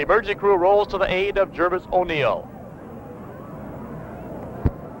track. The emergency crew rolls to the aid of Jervis O'Neill.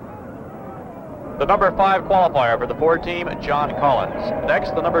 The number 5 qualifier for the Ford team, John Collins.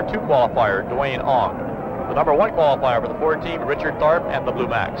 Next, the number 2 qualifier, Dwayne Ong. The number 1 qualifier for the Ford team, Richard Tharp and the Blue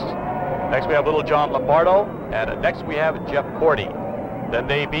Max. Next, we have Little John Lombardo. And next, we have Jeff Cordy. Then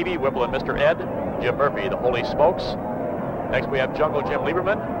Dave Beebe, Whipple and Mr. Ed. Jim Murphy, the Holy Smokes. Next, we have Jungle Jim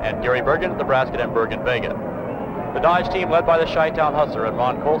Lieberman and Gary Bergen, the Brasket and Bergen Vega. The Dodge team led by the Chi-Town Hustler and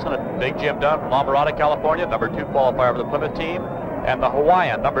Ron Colson and Big Jim Dunn from La Mirada, California, number 2 qualifier for the Plymouth team. And the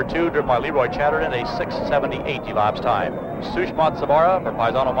Hawaiian, number 2, driven by Leroy Chatterton, a 6:78 elapsed time. Sush Matsubara for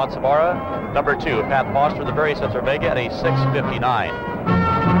Paisano Matsubara, number 2, Pat Foster, the Very Sensor Vega, at a 6:59.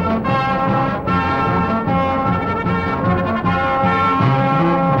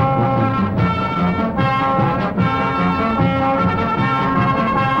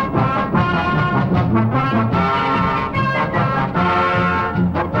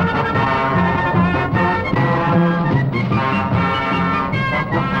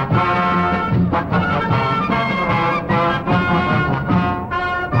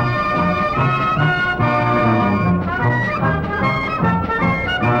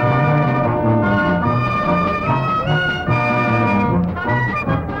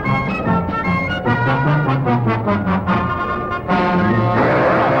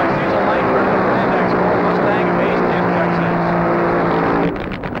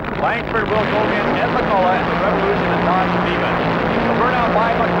 Langford will go in Ed McCullough and the Revolution and Dodge Beeman. The burnout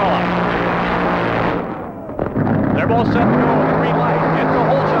by McCullough. They're both set to go with the green light. It's a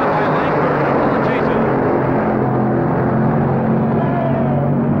hole shot by Langford. McCullough chases.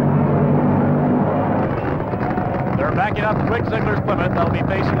 They're backing up Quick Ziegler's Plymouth. That'll be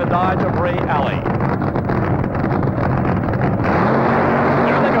facing the Dodge of Ray Alley.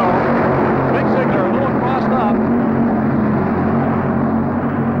 There they go. Quick Ziegler a little crossed up.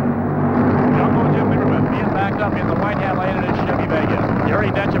 Jim Lieberman being backed up in the right-hand lane in his Chevy Vega.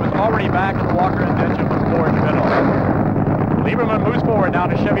 Gary Dencham is already back in Walker and Dencham with Ford middle. Lieberman moves forward now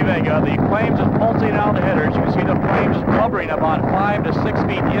to Chevy Vega. The flames is pulsing out the headers. You can see the flames blubbering about 5 to 6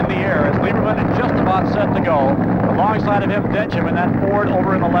 feet in the air as Lieberman is just about set to go. Alongside of him, Dencham in that Ford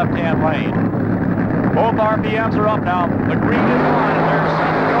over in the left-hand lane. Both RPMs are up now. The green is on, and they're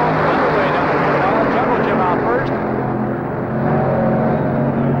set to go underway down the field. Jungle Jim out first.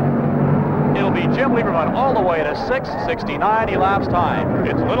 It'll be Jim Lieberman all the way to 6:69 elapsed time.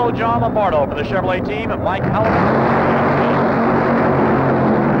 It's Little John Lombardo for the Chevrolet team and Mike Halligan.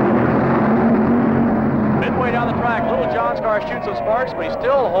 Midway down the track, Little John's car shoots some sparks, but he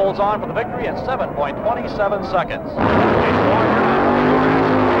still holds on for the victory in 7.27 seconds.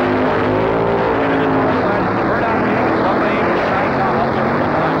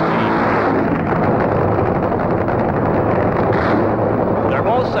 They're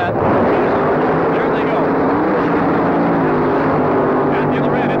both set. There they go. At the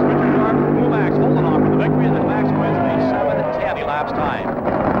other end, it's Richard Sharp and Max holding on for the victory, and then Max wins a 7:10 elapsed time.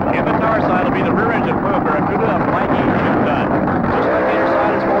 In the tower side will be the rear engine Plymouth Barracuda of Mikey Jim Dunn. Just like the inner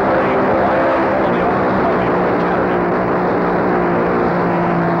side is Ford Ready.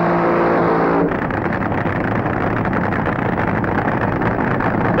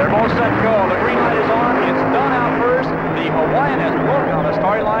 They're both set to go. The green light is on. It's Dunn out first. The Hawaiian has broken on the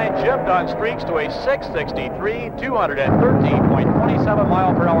starting line. Jim Dunn streaks to a 6:63, 213.27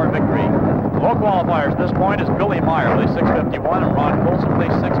 mile per hour victory. Low qualifiers at this point is Billy Meyer with a 6:51 and Ron Colson with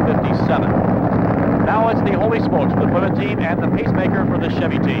a 6:57. Now it's the Holy Smokes for the Plymouth team and the Pacemaker for the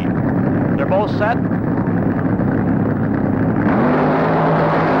Chevy team. They're both set.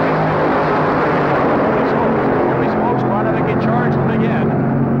 Holy Smokes trying to make a charge from the big end.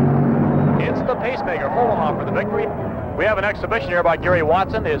 It's the Pacemaker holding on for the victory. We have an exhibition here by Gary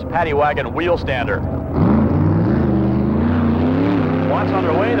Watson, his paddy wagon wheel stander. Watson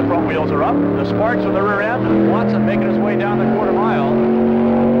underway, the front wheels are up, the sparks on the rear end, Watson making his way down the quarter mile.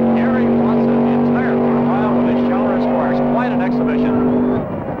 Gary Watson, the entire quarter mile with a shower of sparks. Quite an exhibition.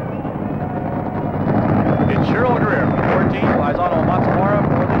 It's Cheryl Greer from the Ford team, Lizano Matsumura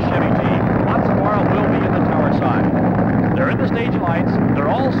for the Chevy team. Matsumura will be in the tower side. They're in the stage lights, they're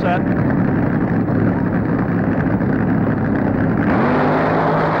all set.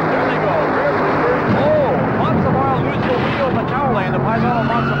 The Paisano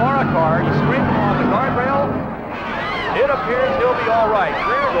Matsumura car, he's scraping on the guardrail. It appears he'll be all right.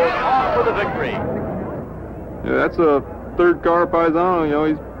 Greer goes off for the victory. Yeah, that's a third car Paisano, you know,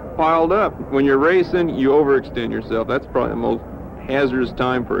 he's piled up. When you're racing, you overextend yourself. That's probably the most hazardous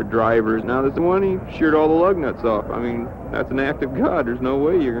time for a driver. Now this one, he sheared all the lug nuts off. I mean, that's an act of God. There's no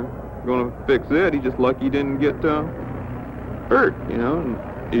way you're going to fix it. He's just lucky he didn't get hurt, you know. And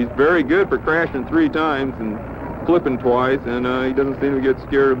he's very good for crashing 3 times and flipping twice, and he doesn't seem to get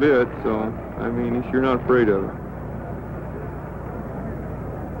scared a bit, so, I mean, he's sure not afraid of it.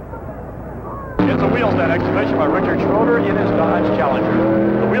 It's a wheel stand exhibition by Richard Schroeder in his Dodge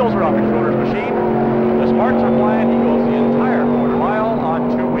Challenger. The wheels are off the Schroeder's machine. The sparks are flying. He goes the entire quarter mile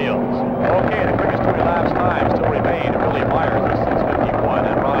on 2 wheels. Okay, the quickest 2 elapsed time still remain Billy Myers at 6:51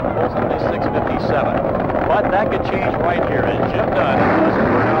 and Ron Colson at 6:57. But that could change right here as Jim Dunn doesn't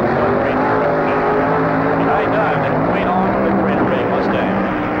burn out the great Dunn and Wayne on to the Greater Ray Mustang.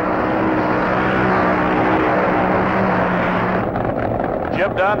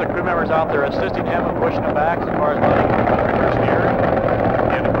 Jim Dunn, the crew members out there assisting him and pushing him back as the car's running first gear.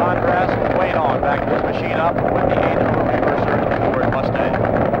 In contrast, Wayne on back his machine up with the 8-inch reverser in the Ford Mustang.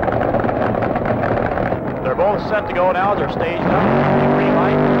 They're both set to go now. They're staged up. Green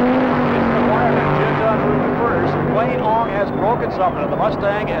light. It's the fireman Jim Dunn moving first. Wayne Ong has broken something, and the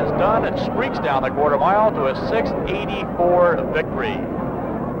Mustang has done and streaks down the quarter mile to a 6:84 victory.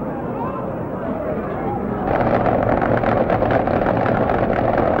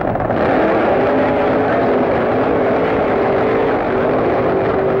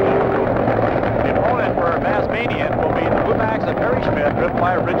 The opponent for Masmanian will be the Blue Max of Harry Schmidt, driven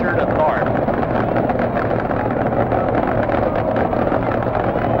by Richard Tharp.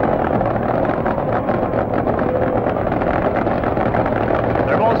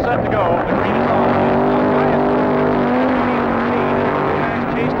 Set to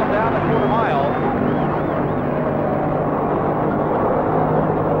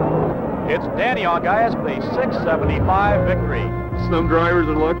Antioch guys with a 675 victory. Some drivers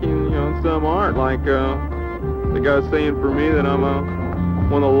are lucky, and some aren't. Like the guy's saying for me that I'm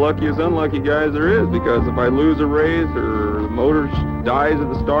one of the luckiest unlucky guys there is, because if I lose a race or the motor dies at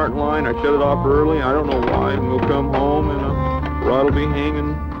the starting line, I shut it off early, I don't know why, and we'll come home and the rod will be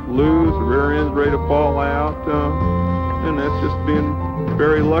hanging loose, the rear end's ready to fall out, and that's just being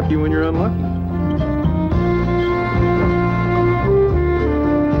very lucky when you're unlucky.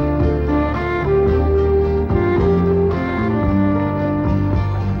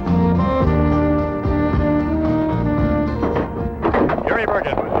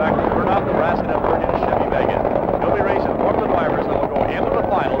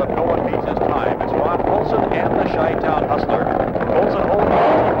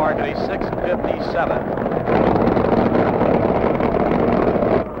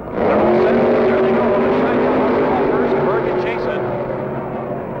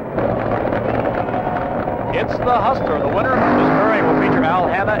 It's the Hustler. The winner of this pairing will feature Al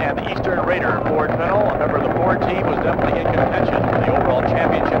Hanna and the Eastern Raider. Ford Fennell, a member of the Ford team, was definitely in contention for the overall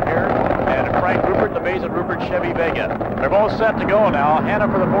championship here. And Frank Rupert, the Mason Rupert Chevy Vega. They're both set to go now. Hanna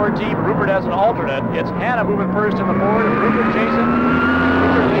for the Ford team, Rupert as an alternate. It's Hanna moving first in the Ford. Rupert chasing.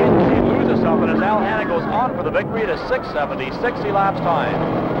 Rupert leads. He loses something as Al Hanna goes on for the victory at a 670, 60 laps time.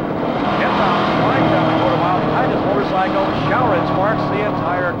 Inbound, flying down the quarter mile behind his motorcycle, showering sparks the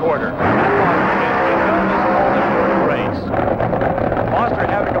entire quarter. Foster,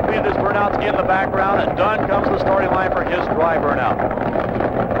 having completed his burnouts in the background, and Dunn comes to the starting line for his dry burnout.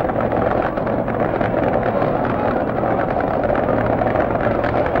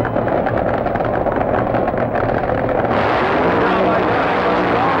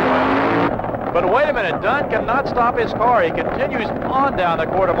 But wait a minute, Dunn cannot stop his car. He continues on down the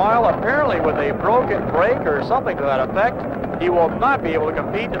quarter mile, apparently with a broken brake or something to that effect. He will not be able to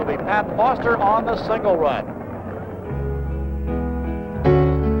compete. It'll be Pat Foster on the single run.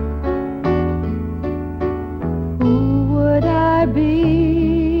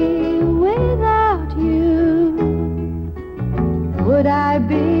 Be without you? Would I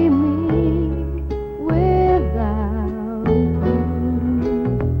be me without you?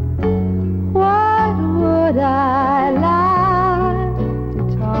 What would I like to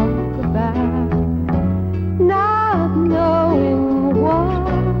talk about? Not knowing what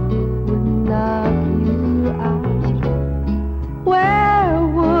would knock you out. Where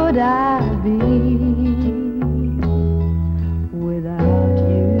would I be?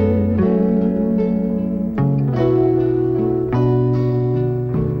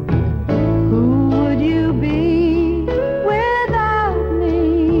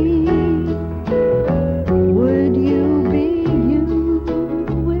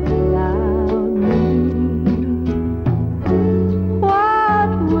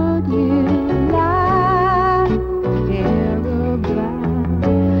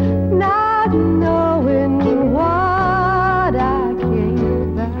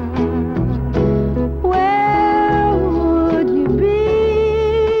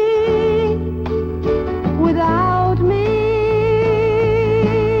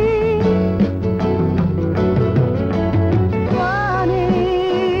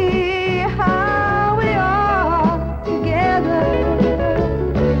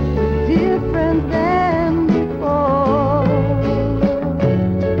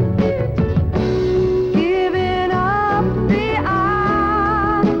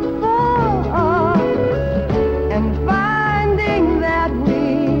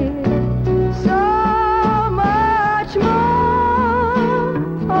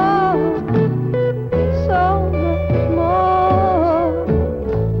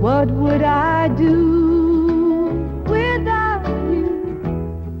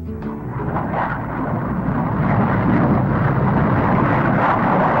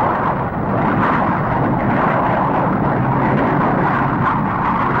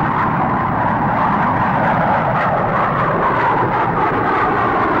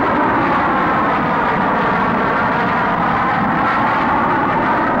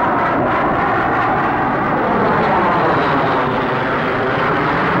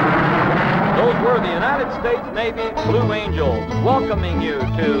 Blue Angels welcoming you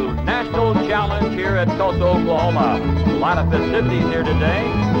to National Challenge here at Tulsa, Oklahoma. A lot of festivities here today.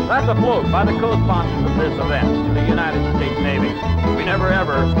 That's a float by the co-sponsors of this event, the United States Navy. We never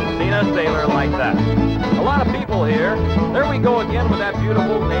ever seen a sailor like that. A lot of people here. There we go again with that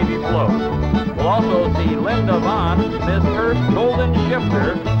beautiful Navy float. We'll also see Linda Vaughn, Miss Hearst Golden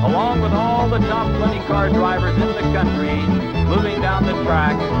Shifter, along with all the top FunnyCar drivers in the country, moving down the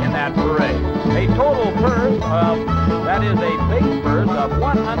track in that parade. A total purse of, that is a base purse of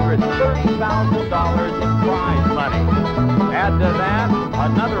 $130,000 in prize money. Add to that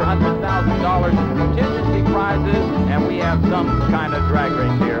another $100,000 in contingency prizes, and we have some kind of drag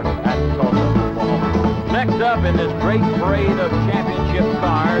race here at Tulsa, Oklahoma. Next up in this great parade of championship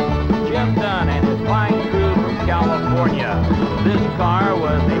cars, Jim Dunn and his fine crew from California. This car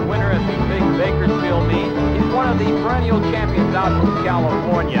was a winner at the big Bakersfield meet. He's one of the perennial champions out from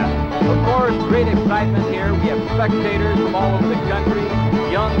California. Of course, great excitement here. We have spectators from all over the country,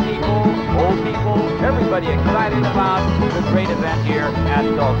 young people, old people, everybody excited about the great event here at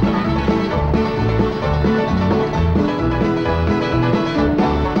Tulsa.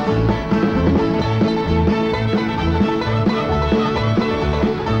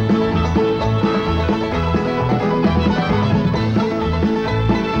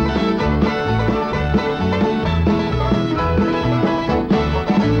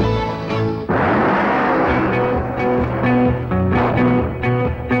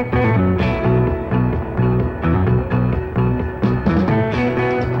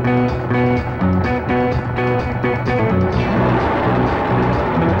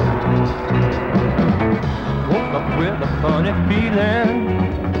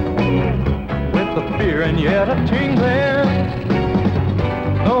 And yet a tingling,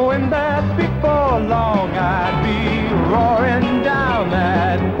 knowing that before long I'd be roaring down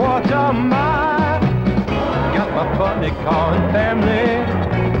that quarter mile. Got my funny car and family,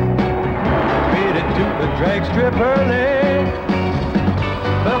 made it to the drag strip early.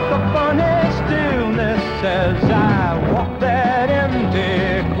 Felt the funny stillness as I walked that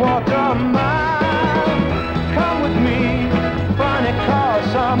empty quarter mile. Come with me, FunnyCar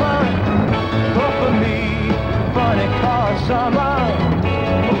Summer. For me, FunnyCar Summer.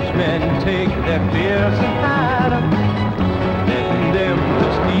 Most men take their fears and hide them, letting them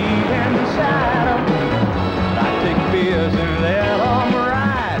just eat inside them. I take fears and let them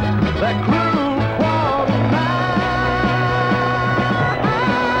ride that cruel quarter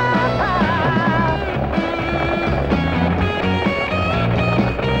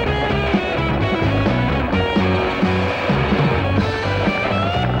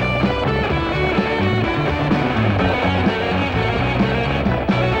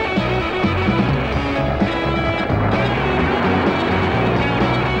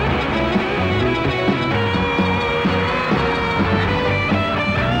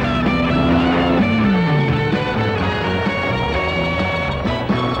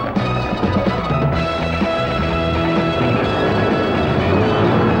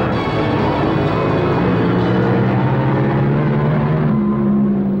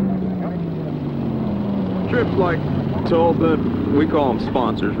Trips like Tulsa, we call them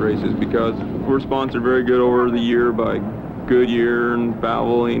sponsors races because we're sponsored very good over the year by Goodyear and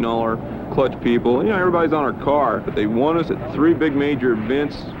Valvoline, all our clutch people. You know, everybody's on our car, but they want us at 3 big major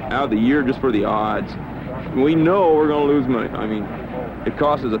events out of the year just for the odds. We know we're going to lose money. I mean, it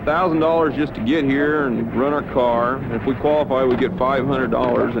costs us $1,000 just to get here and run our car. And if we qualify, we get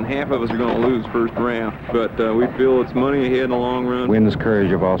 $500, and half of us are going to lose first round. But we feel it's money ahead in the long run. Wind's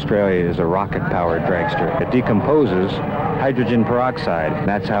Courage of Australia is a rocket-powered dragster. It decomposes hydrogen peroxide.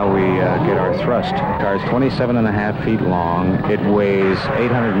 That's how we get our thrust. The car is 27.5 feet long. It weighs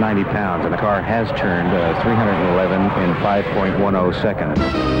 890 pounds, and the car has turned 311 in 5.10 seconds.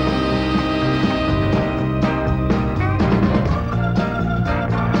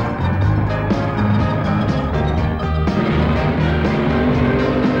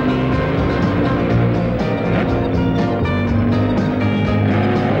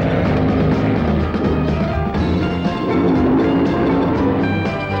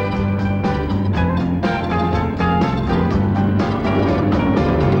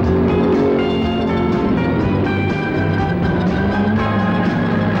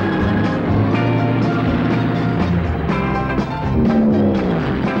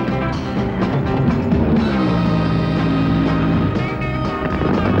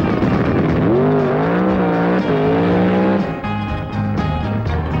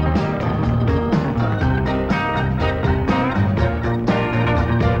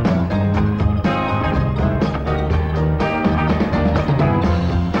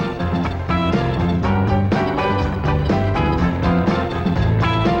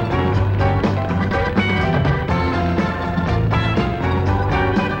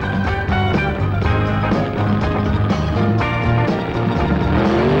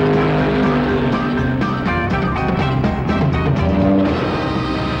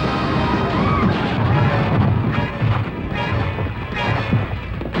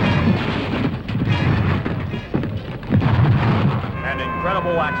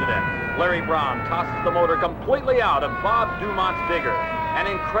 terrible accident. Larry Brown tosses the motor completely out of Bob Dumont's digger. And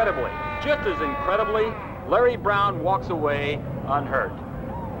incredibly, just as incredibly, Larry Brown walks away unhurt.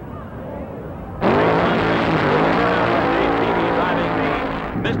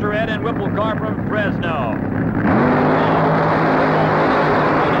 Driving the Mr. Ed and Whipple car from Fresno.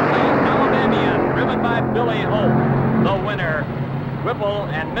 Alabamian, driven by Billy Holt. The winner, Whipple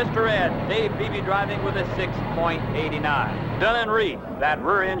and Mr. Ed, Dave Beebe driving with a 6.89. Dunn and Reed, that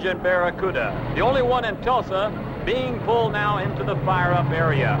rear-engine Barracuda, the only one in Tulsa, being pulled now into the fire-up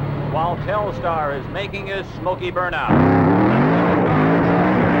area, while Telstar is making his smoky burnout.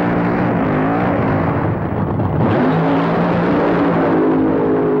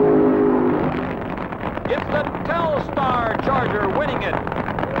 It's the Telstar Charger winning it.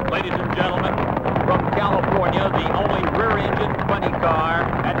 Ladies and gentlemen, from California, the only rear-engine funny car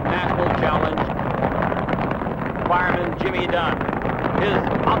at National Challenge, fireman Jimmy Dunn. His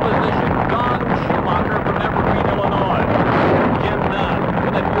opposition, Don Schumacher from Evergreen, Illinois. Jim Dunn,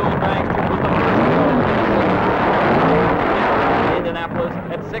 with a fuel dragster, was the first in Indianapolis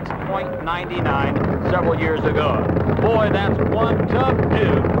at 6.99 several years ago. Boy, that's one tough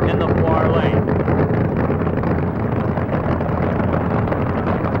dude in the far lane.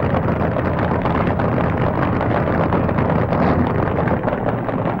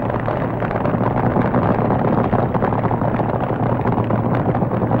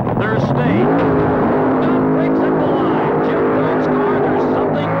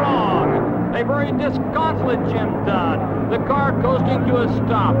 Disconsolate Jim Dunn. The car coasting to a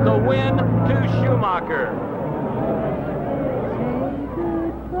stop. The win to Schumacher.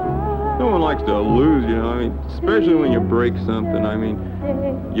 No one likes to lose, you know, I mean, especially when you break something. I mean,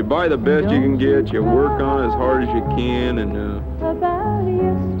 you buy the best you can get, you work on it as hard as you can, and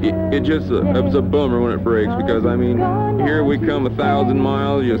it's a bummer when it breaks, because, I mean, here we come 1,000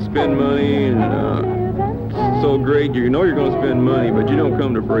 miles, you spend money, and so great, you know you're going to spend money, but you don't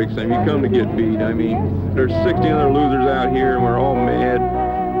come to break something, you come to get beat. I mean, there's 16 other losers out here, and we're all mad,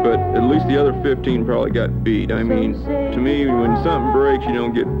 but at least the other 15 probably got beat. I mean, to me, when something breaks, you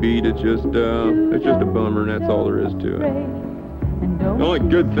don't get beat. It's just a bummer, and that's all there is to it. The only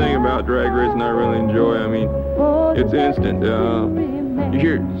good thing about drag racing I really enjoy, I mean, it's instant. You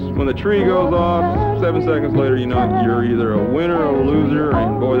hear, when the tree goes off, 7 seconds later, you know you're either a winner or a loser,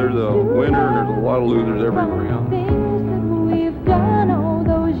 and boy, there's a winner and there's a lot of losers everywhere. You know? We've done all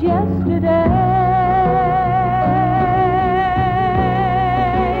those yesterday.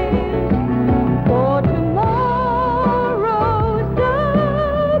 For tomorrow's the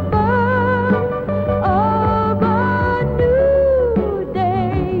birth of a new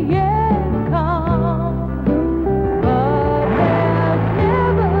day yet come. But there's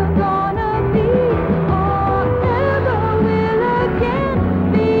never gonna be, or ever will again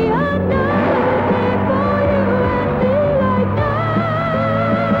be, another day for you and me like that.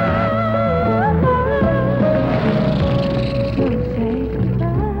 So say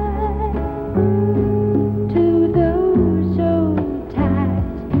goodbye to those old times,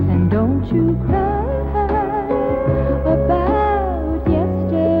 and don't you cry about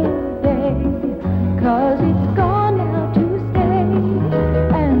yesterday, 'cause it's gone now to stay,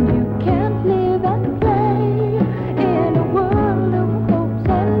 and you can't live and play in a world of hopes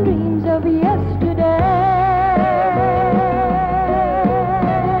and dreams of yesterday.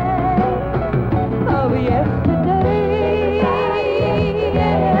 Of yesterday.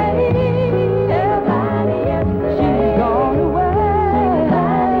 She's gone away.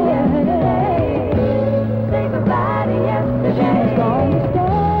 Say goodbye to yesterday. She's gone to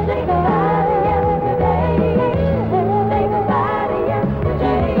stay. Say goodbye to yesterday. Say goodbye to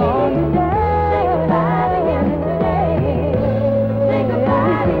yesterday. She's gone today. Say goodbye to yesterday. Say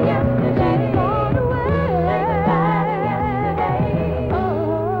goodbye to yesterday. She's gone away. Say goodbye to yesterday. Oh,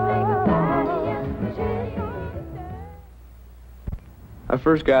 say goodbye to yesterday. I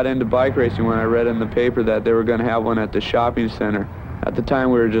first got into bike racing when I read in the paper that they were going to have one at the shopping center. At the time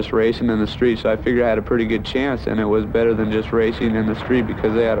we were just racing in the street, so I figured I had a pretty good chance, and it was better than just racing in the street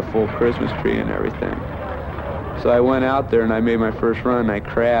because they had a full Christmas tree and everything. So I went out there and I made my first run, and I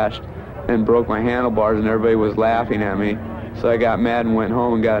crashed and broke my handlebars, and everybody was laughing at me. So I got mad and went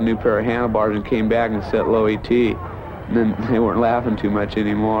home and got a new pair of handlebars and came back and set low ET. And then they weren't laughing too much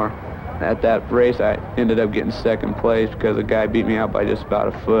anymore. At that race, I ended up getting second place because a guy beat me out by just about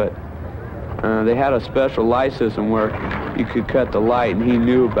a foot. They had a special light system where you could cut the light, and he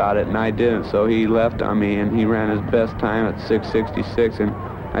knew about it, and I didn't, so he left on me, and he ran his best time at 6:66, and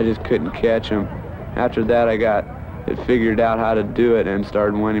I just couldn't catch him. After that, I got it figured out how to do it and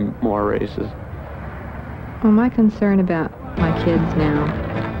started winning more races. Well, my concern about my kids now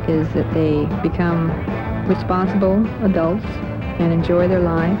is that they become responsible adults and enjoy their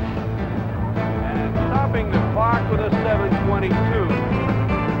life. And stopping the clock with a 7:22.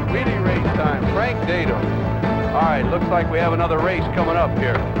 Wheelie race time, Frank Dado. All right, looks like we have another race coming up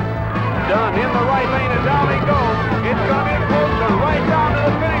here. Dunn in the right lane, and down he goes. It's going to be closer, right down to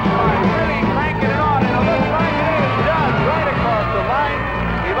the finish line. Really cranking it on, and it looks like it is Dunn right across the line.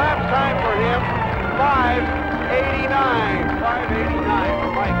 Elapsed time for him, 5:89. 5:89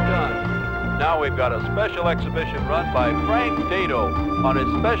 for Mike Dunn. Now we've got a special exhibition run by Frank Dado on his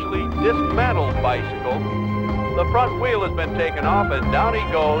specially dismantled bicycle. The front wheel has been taken off, and down he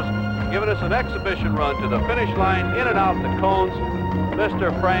goes, giving us an exhibition run to the finish line, in and out the cones.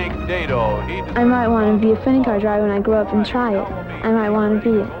 Mr. Frank Dado. I might want to be a funny car driver when I grow up and try it. I might want to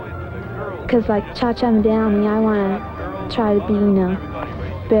be it. Because like Cha-Cha and Downey, I want to try to be, you know,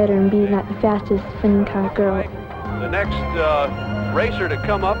 better and be like the fastest funny car girl. The next racer to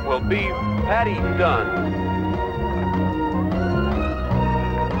come up will be Patty Dunn.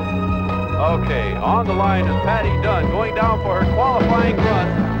 Okay, on the line is Patty Dunn, going down for her qualifying run.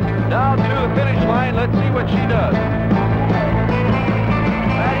 Down to the finish line. Let's see what she does.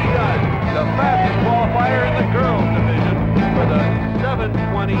 Patty Dunn, the fastest qualifier in the girls division with a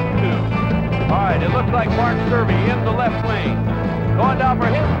 7:22. All right, it looks like Mark Servey in the left lane. Going down for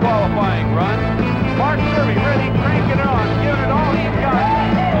his qualifying run. Mark Servey really cranking it on, giving it all he's got.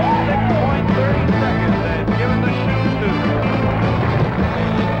 6.30 seconds and giving the shoot to.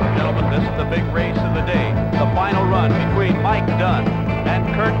 Gentlemen, this is the big race of the day. The final run between Mike Dunn and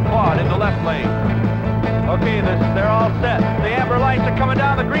Kurt Claude in the left lane. Okay, they're all set. The amber lights are coming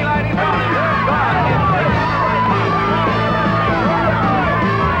down. The green light is on. They're gone.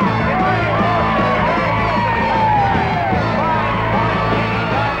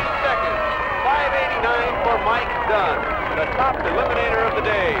 The top eliminator of the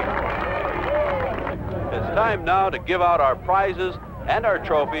day. It's time now to give out our prizes and our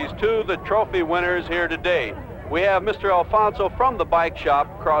trophies to the trophy winners here today. We have Mr. Alfonso from the bike shop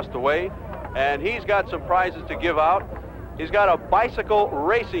across the way, and he's got some prizes to give out. He's got a bicycle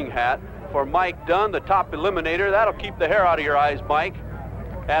racing hat for Mike Dunn, the top eliminator. That'll keep the hair out of your eyes, Mike.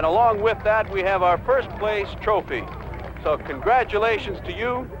 And along with that, we have our first place trophy. So congratulations to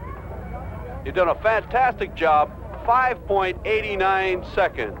you. You've done a fantastic job. 5.89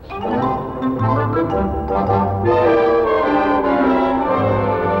 seconds.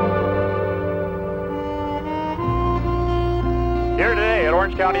 Here today at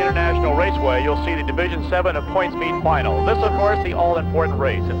Orange County International Raceway, you'll see the Division 7 of points meet final. This, of course, the all-important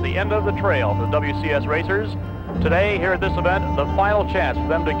race. It's the end of the trail for the WCS racers. Today, here at this event, the final chance for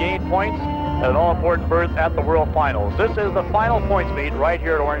them to gain points at an all-important berth at the World Finals. This is the final points meet right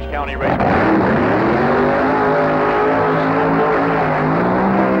here at Orange County Raceway.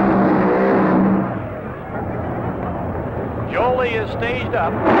 Jolie is staged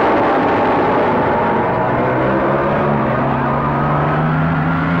up.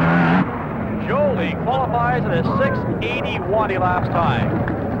 Jolie qualifies at a 6:81 elapsed time.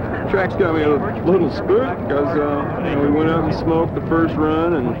 Track's got me a little spooked because we went up and smoked the first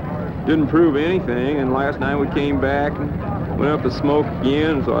run and didn't prove anything. And last night we came back and went up and smoked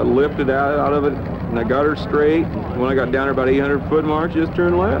again. So I lifted out of it and I got her straight. When I got down there about 800 foot mark, just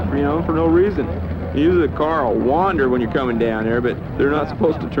turned left, for no reason. Usually the car will wander when you're coming down there, but they're not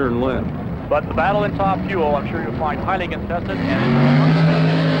supposed to turn left. But the battle in top fuel, I'm sure you'll find highly contested, and it's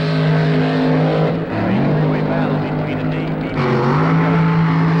a battle between the Navy.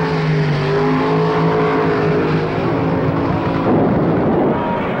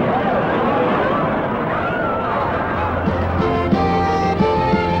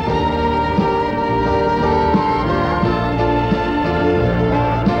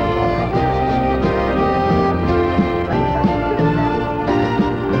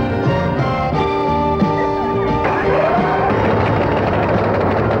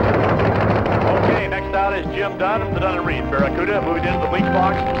 Jim Dunn of the Dunn & Reed Barracuda moving into the bleach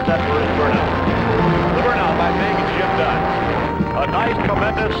box and set for his burnout. The burnout by Meg and Jim Dunn. A nice,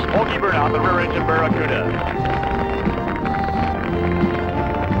 tremendous, smoky burnout, the rear engine Barracuda.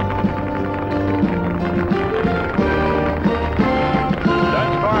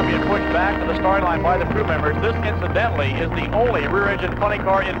 Dunn's car being pushed back to the start line by the crew members. This, incidentally, is the only rear engine funny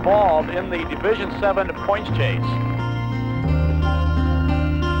car involved in the Division 7 points chase.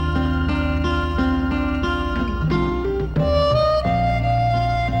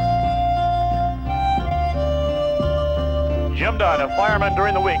 Jim Dunn, a fireman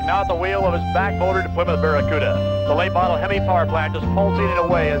during the week, now at the wheel of his back-motored Plymouth Barracuda. The late model Hemi power plant just pulsating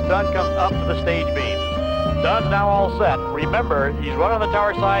away as Dunn comes up to the stage beam. Dunn's now all set. Remember, he's running on the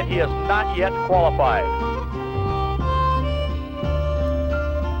tower side. He is not yet qualified.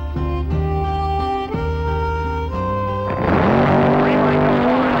 Green light comes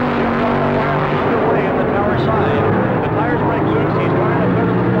on. Jim Dunn underway on the tower side. The tires break loose. He's trying to clear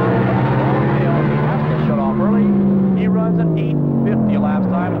the throttle. He has to shut off early. He runs at 8:50 elapsed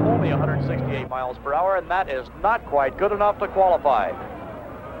time, only 168 miles per hour, and that is not quite good enough to qualify.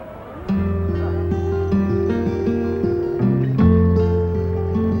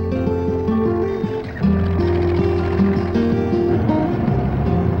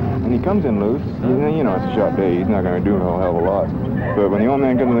 Comes in loose, you know, it's a short day, he's not going to do a whole hell of a lot. But when the old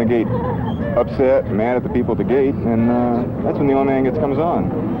man comes in the gate upset, mad at the people at the gate, and that's when the old man comes on.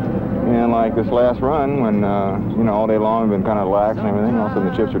 And like this last run, when, you know, all day long we've been kind of lax and everything, all of a sudden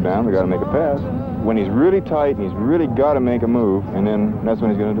the chips are down, we got to make a pass. When he's really tight and he's really got to make a move, and then that's when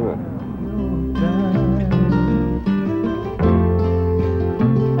he's going to do it.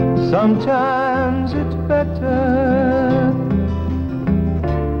 Sometimes it's better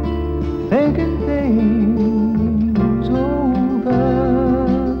thinking things over,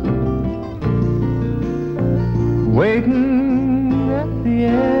 waiting at the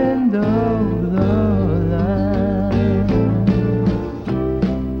end of the line.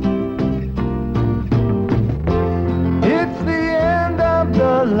 It's the end of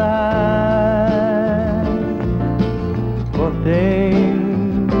the line for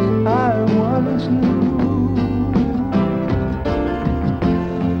things I once knew.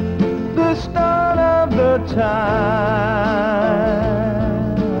 The start of the time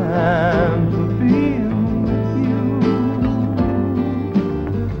to be with you.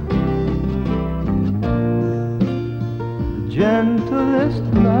 The gentlest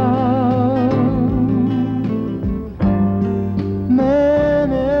love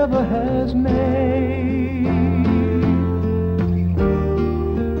man ever has made.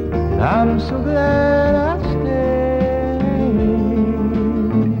 I'm so glad I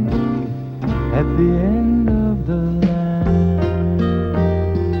at the end of the line.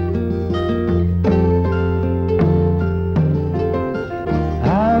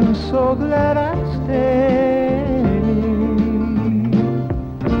 I'm so glad I stayed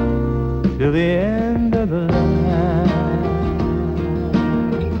till the end of the line.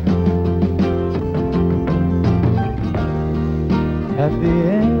 At the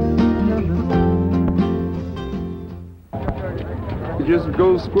end of the line. It just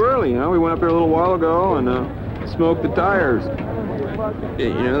goes squirrely, you know. We went up here a little while ago and smoked the tires.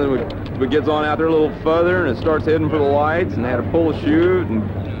 You know, then it gets on out there a little further and it starts heading for the lights, and they had to pull the chute and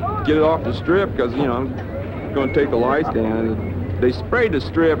get it off the strip because, you know, I'm going to take the lights down. They sprayed the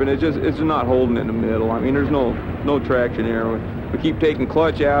strip and it's just not holding it in the middle. I mean, there's no traction here. We keep taking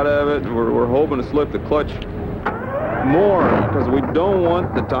clutch out of it, and we're hoping to slip the clutch more because we don't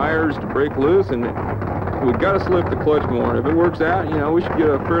want the tires to break loose, and we've got to slip the clutch more. If it works out, you know, we should get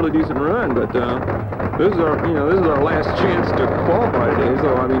a fairly decent run. But this is our last chance to qualify today.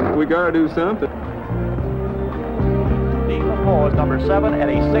 So I mean, we got to do something. Dean LaPoe is number 7 at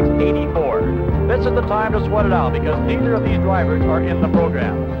a 684. This is the time to sweat it out because neither of these drivers are in the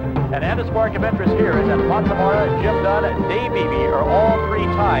program. An added spark of interest here is that Montemara, Jim Dunn, and Dave Beebe are all three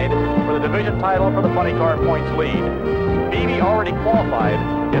tied for the division title for the Funny Car Points lead. Beebe already qualified.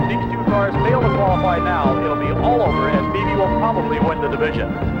 If these two cars fail to qualify now, it'll be all over as Beebe will probably win the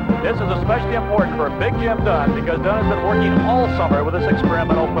division. This is especially important for Big Jim Dunn because Dunn has been working all summer with this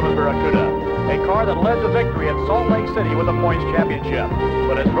experimental Plymouth Barracuda, a car that led to victory at Salt Lake City with the points championship,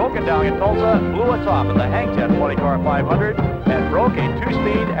 but has broken down in Tulsa, blew its off at the Hang 10 Funny Car 500, and broke a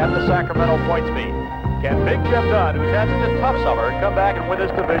 2-speed at the Sacramento points meet. Can Big Jim Dunn, who's had such a tough summer, come back and win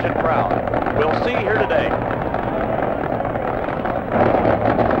this division crown? We'll see here today.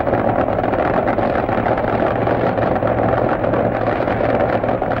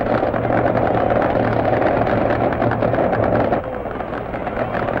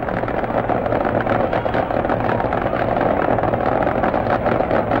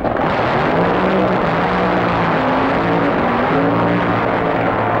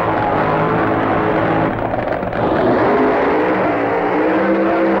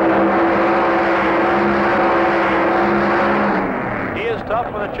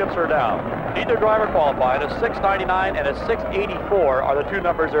 Chips are down. Neither driver qualified. A 699 and a 684 are the two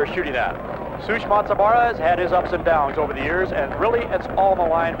numbers they're shooting at. Sush Matsubara has had his ups and downs over the years, and really it's all on the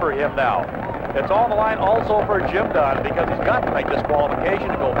line for him now. It's all on the line also for Jim Dunn because he's got to make this qualification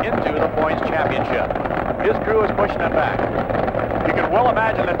to go into the points championship. His crew is pushing him back. You can well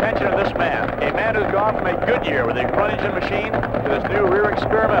imagine the tension of this man, a man who's gone from a good year with a front engine machine to this new rear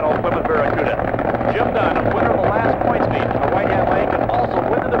experimental Plymouth Barracuda. Jim Dunn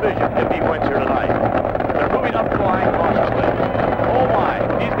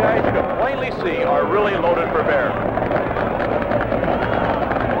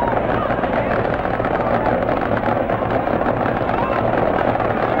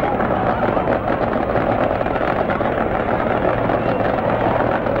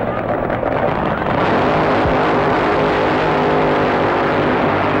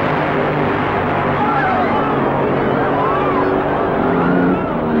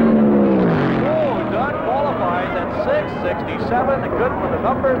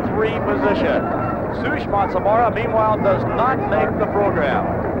position. Sush Matsamara, meanwhile, does not make the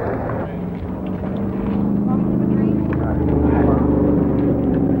program.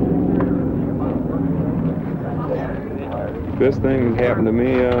 Best thing that happened to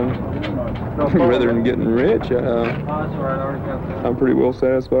me, rather than getting rich, I'm pretty well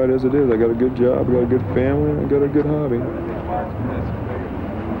satisfied as it is. I got a good job, I got a good family, and I got a good hobby.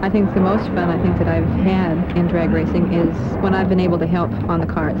 I think the most fun that I've had in drag racing is when I've been able to help on the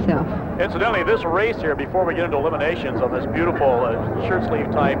car itself. Incidentally, this race here, before we get into eliminations on this beautiful shirt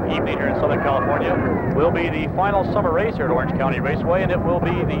sleeve type evening here in Southern California, will be the final summer race here at Orange County Raceway, and it will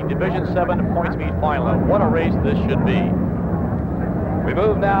be the Division 7 points meet final. And what a race this should be. We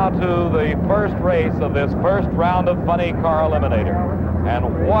move now to the first race of this first round of Funny Car Eliminator.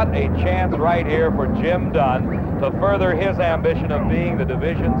 And what a chance right here for Jim Dunn to further his ambition of being the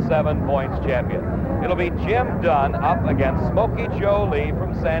Division 7 points champion. It'll be Jim Dunn up against Smokey Joe Lee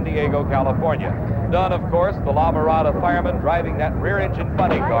from San Diego, California. Dunn, of course, the La Mirada fireman driving that rear-engine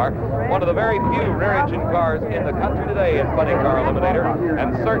funny car, one of the very few rear-engine cars in the country today in Funny Car Eliminator,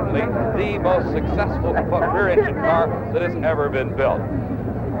 and certainly the most successful rear-engine car that has ever been built.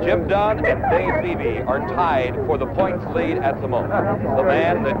 Jim Dunn and Dave Beebe are tied for the points lead at the moment. The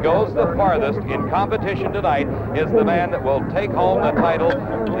man that goes the farthest in competition tonight is the man that will take home the title,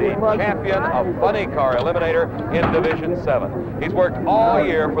 the champion of Funny Car Eliminator in Division 7. He's worked all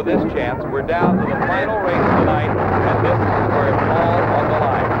year for this chance. We're down to the final race tonight, and this is where it's all on the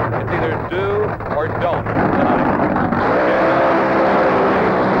line. It's either do or don't tonight.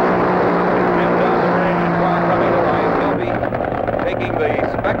 Jim Dunn, the rear-engine car coming to life. He'll be taking the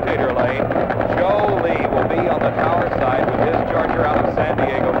spectator lane. Joe Lee will be on the tower side with his Charger out of San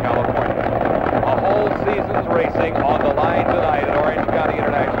Diego, California. A whole season's racing on the line tonight at Orange County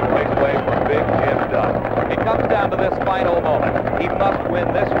International Raceway for Big Jim Dunn. It comes down to this final moment. He must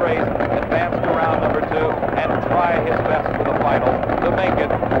win this race, advance to round number 2, and try his best for the finals to make it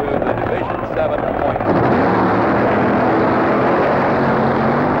to the Division 7 points.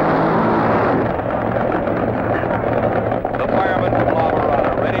 The fireman from La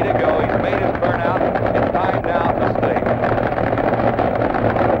Mirada, ready to go. He's made his burnout. It's time now to stay.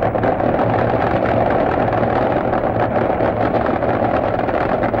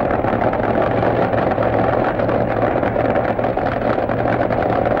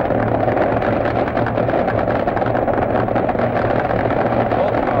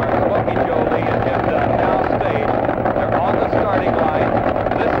 Both cars, Smokey Joe Lee and Jim Dunn, now staged. They're on the starting line.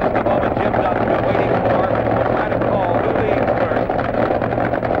 This is the moment Jim Dunn's been waiting for. We're trying to call who leads first.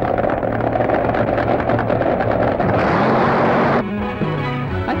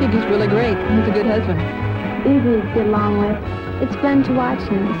 I think he's really great. He's a good husband. Easy to get along with. It's fun to watch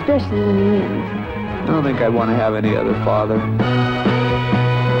him, especially when he wins. I don't think I'd want to have any other father.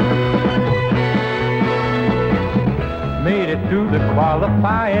 Made it through the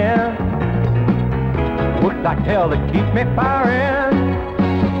qualifying. Worked like hell to keep me firing.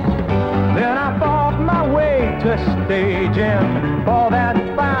 Then I fought my way to staging for that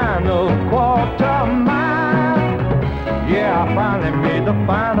final quarter mile. Yeah, I finally made the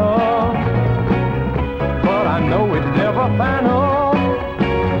final, but I know it's never final,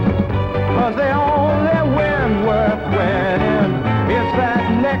 'cause the only win worth winning is that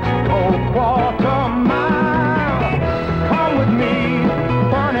next whole quarter mile. Come with me,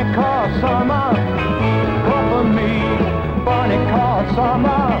 Funny Car Summer. Come for me, Funny Car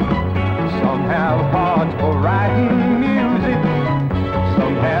Summer. Some have hearts for writing music,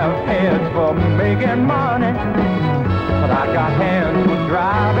 some have heads for making money, but I got hands for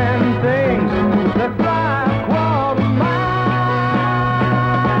driving things that fly a quarter mile.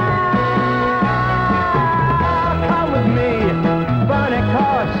 Come with me, Funny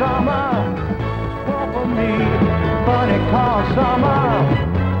Car Summer. Come for me, Funny Car Summer.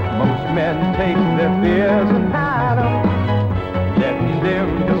 Most men take their fears and hide them, letting them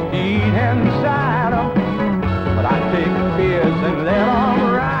just eat inside them. But I take fears and let them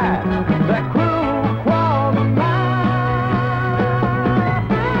ride that cruel quarter mile.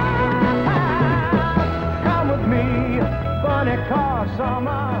 Come with me, Funny Car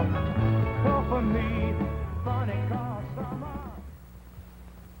Summer. Come for me, Funny Car Summer.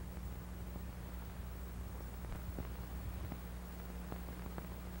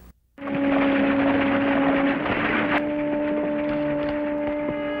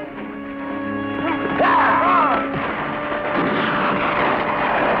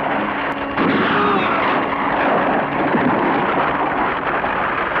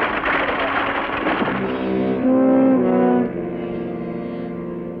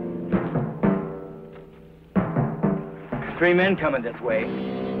 Three men coming this way.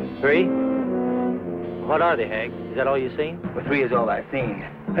 3? What are they, Hag? Is that all you've seen? Well, 3 is all I've seen.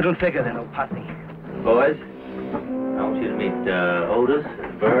 I don't figure they're no posse. Boys, I want you to meet Otis,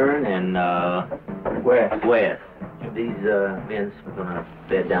 Vern, and West. These men's gonna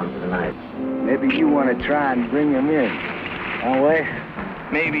bed down for the night. Maybe you want to try and bring them in. Oh, West?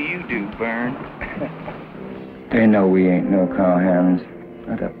 Maybe you do, Vern. They know we ain't no cowhands.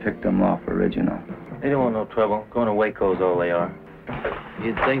 I'd have picked them off original. They don't want no trouble. Going to Waco's all they are.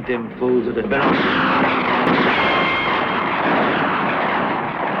 You'd think them fools would have been on...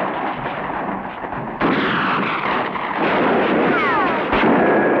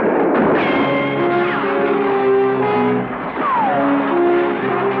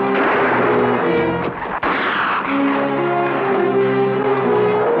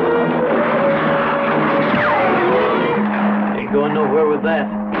 Ain't going nowhere with that.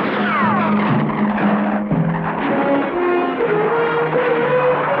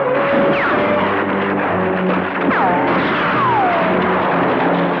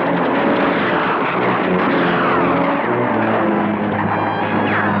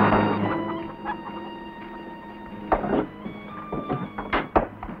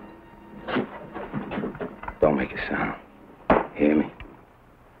 Don't make a sound. Hear me?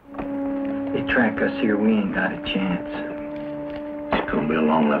 They track us here, we ain't got a chance. It's gonna be a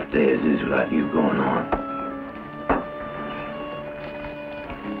long enough day as is without you going on.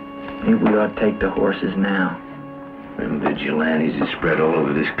 Maybe we ought to take the horses now. Them vigilantes is spread all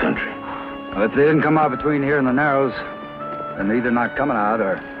over this country. Well, if they didn't come out between here and the Narrows, then they're either not coming out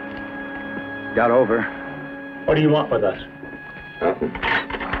or got over. What do you want with us? Nothing.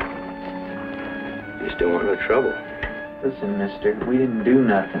 Just don't want no trouble. Listen, mister, we didn't do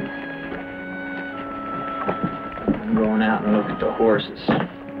nothing. I'm going out and look at the horses.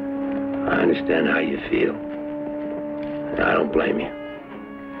 I understand how you feel. And I don't blame you.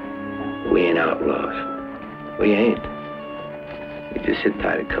 We ain't outlaws. We ain't. We just sit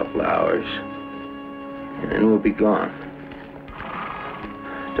tight a couple of hours, and then we'll be gone.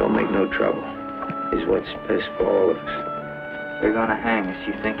 Don't make no trouble. Is what's best for all of us. They're gonna hang us.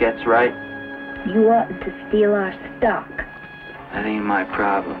 You think that's right? You oughtn't to steal our stock. That ain't my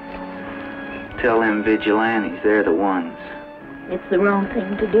problem. Tell them vigilantes they're the ones. It's the wrong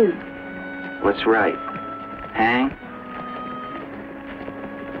thing to do. What's right? Hang?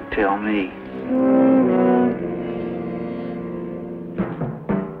 Tell me.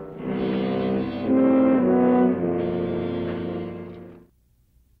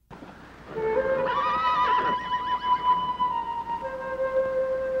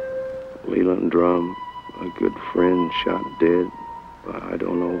 Leland Drum, a good friend, shot dead by I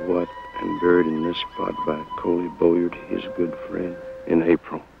don't know what, and buried in this spot by Coley Boyard, his good friend, in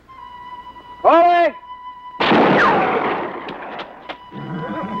April. Coley!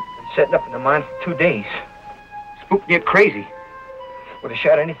 Setting up in the mine for 2 days. Spooked me crazy. Would have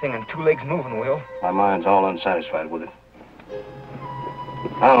shot anything on 2 legs moving, Will. My mind's all unsatisfied with it.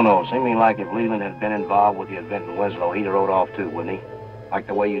 I don't know. It seemed to me like if Leland had been involved with the event in Winslow, he'd have rode off too, wouldn't he? Like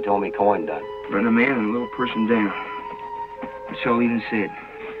the way you told me Coyne done. Run a man and a little person down. That's all Leland said.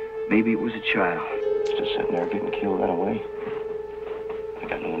 Maybe it was a child. Just sitting there getting killed that way. I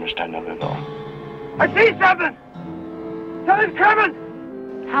got no understanding of it at all. I see something! Something's coming!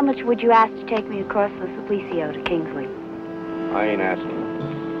 How much would you ask to take me across the Sulpicio to Kingsley? I ain't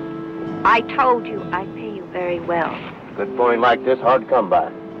asking. I told you I'd pay you very well. Good point like this, hard to come by.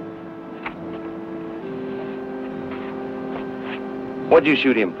 What'd you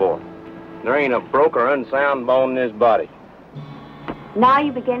shoot him for? There ain't a broke or unsound bone in his body. Now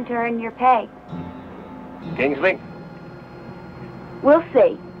you begin to earn your pay. Kingsley? We'll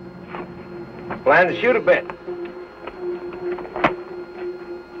see. Plan to shoot a bit.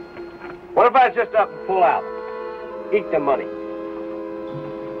 What if I just up and pull out? Eat the money.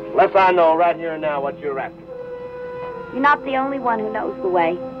 Unless I know right here and now what you're after. You're not the only one who knows the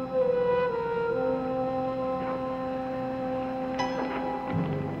way.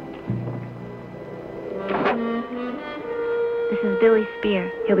 This is Billy Spear.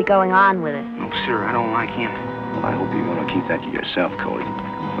 He'll be going on with us. No, sir, I don't like him. Well, I hope you're going to keep that to yourself, Cody.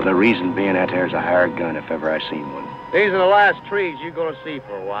 For the reason being that there's a hired gun if ever I seen one. These are the last trees you're going to see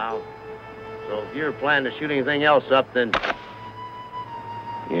for a while. So if you're planning to shoot anything else up, then...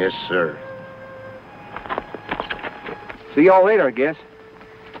 Yes, sir. See y'all later, I guess.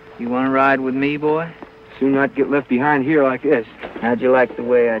 You want to ride with me, boy? Soon I'd get left behind here like this. How'd you like the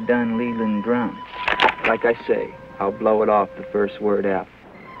way I done Leland Drum? Like I say, I'll blow it off the first word out.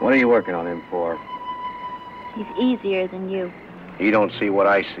 What are you working on him for? He's easier than you. You don't see what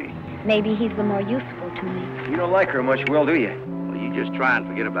I see. Maybe he's the more useful to me. You don't like her much, Will, do you? Well, You just try and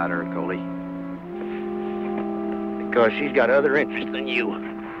forget about her, Coley. Because she's got other interests than you.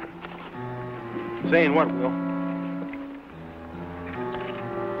 Saying what, Will?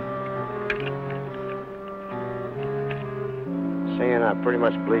 Saying I pretty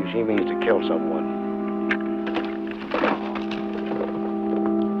much believe she means to kill someone.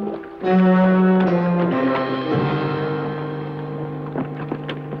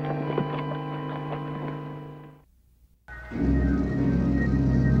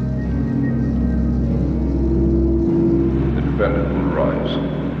 The defendant will rise.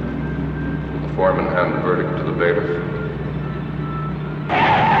 Will the foreman hand the verdict to the bailiff?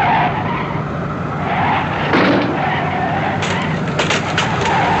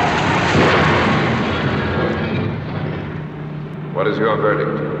 What is your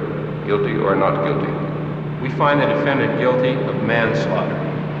verdict? Guilty or not guilty? We find the defendant guilty of manslaughter.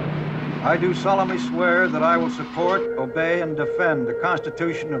 I do solemnly swear that I will support, obey, and defend the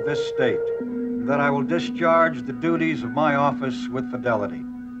Constitution of this state, and that I will discharge the duties of my office with fidelity.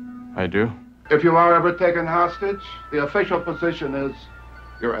 I do. If you are ever taken hostage, the official position is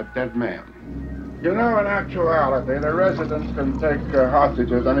you're a dead man. You know, in actuality, the residents can take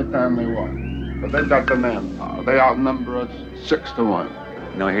hostages anytime they want. But they've got the manpower. They outnumber us 6 to 1.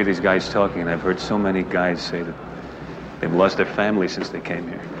 You know, I hear these guys talking, and I've heard so many guys say that they've lost their family since they came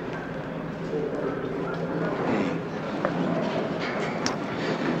here.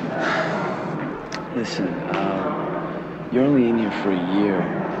 Listen, you're only in here for a year,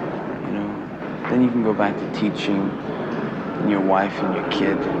 you know? Then you can go back to teaching, and your wife and your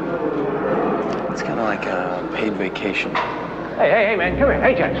kid. It's kind of like a paid vacation. Hey, man, come here.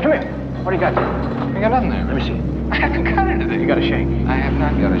 Hey, Judge, come here. What do you got there? I got nothing there. Let me see. I haven't got anything. You got a shank? I have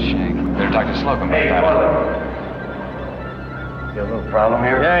not got a shank. Better talk to Slocum about that. You got a little problem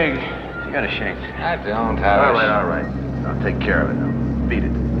here? Yeah, you got a shank. I don't have All right. I'll take care of it now. Beat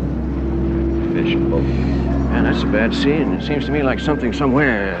it. Fish boat. Man, that's a bad scene. It seems to me like something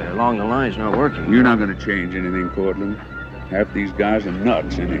somewhere along the line's not working. You're not going to change anything, Cortland. Half these guys are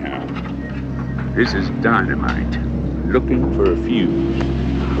nuts, anyhow. This is dynamite. Looking for a fuse.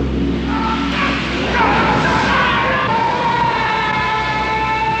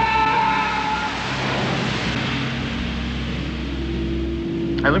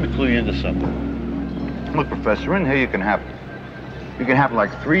 Hey, let me clue you into something. Look, Professor, in here you can have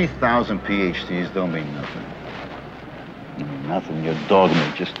like 3,000 PhDs, don't mean nothing. Nothing. You're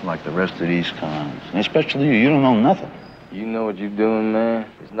dogma, just like the rest of these clowns. And especially you don't know nothing. You know what you're doing, man.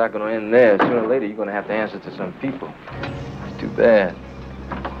 It's not going to end there. Sooner or later, you're going to have to answer to some people. It's too bad.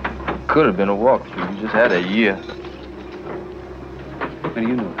 Could have been a walkthrough. You just had a year. How do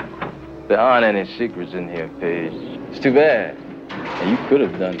you know? There aren't any secrets in here, Paige. It's too bad. And you could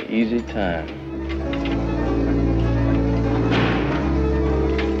have done easy time.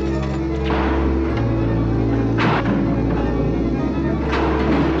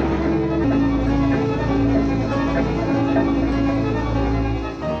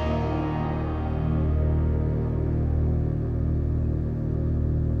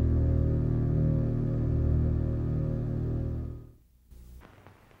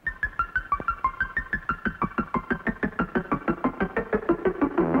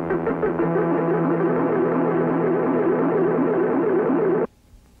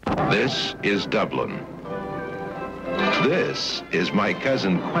 This is Dublin. This is my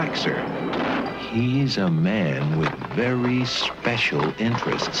cousin Quaxer. He's a man with very special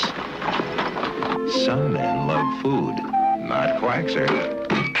interests. Some men love food, not Quaxer.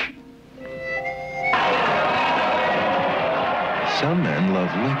 Some men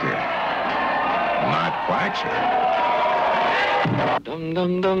love liquor, not Quaxer.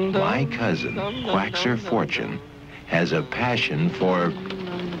 My cousin, Quaxer Fortune, has a passion for...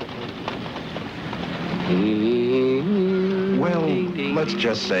 well, let's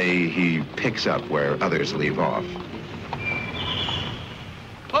just say he picks up where others leave off.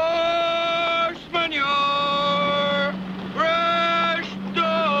 Horse manure, fresh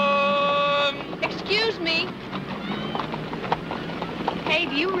done. Excuse me. Hey,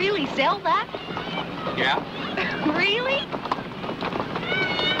 do you really sell that? Yeah? Really?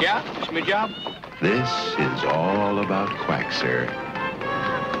 Yeah, it's my job. This is all about Quaxer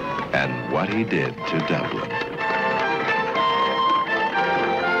and what he did to Dublin.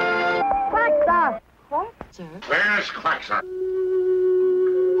 Quaxer. Quaxer? Where's Quaxer?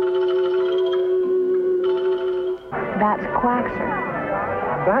 That's Quaxer.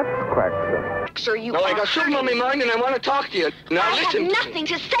 That's Quaxer. Quaxer, you No, I got something on my mind and I want to talk to you. Now I listen. have nothing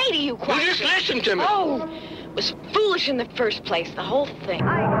to say to you, Quaxer. Well, just listen to me. Oh, it was foolish in the first place, the whole thing.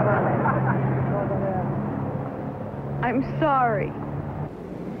 I'm sorry.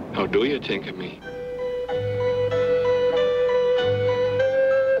 How do you think of me?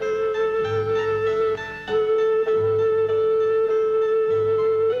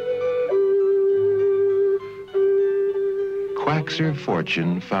 Quaxer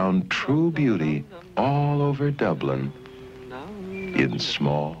Fortune found true beauty all over Dublin in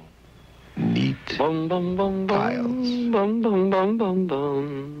small, neat piles.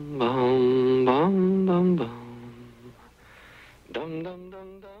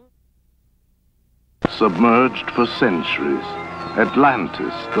 Submerged for centuries,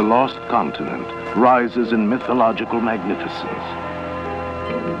 Atlantis, the lost continent, rises in mythological magnificence.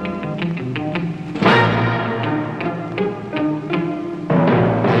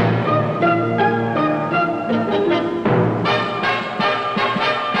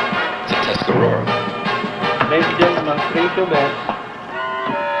 Ladies and gentlemen, 3 to bed.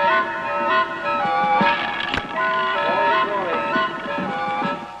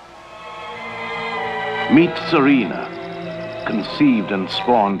 Meet Serena, conceived and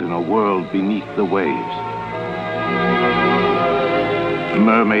spawned in a world beneath the waves.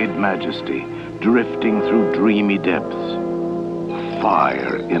 Mermaid majesty, drifting through dreamy depths.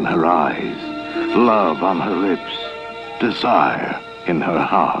 Fire in her eyes, love on her lips, desire in her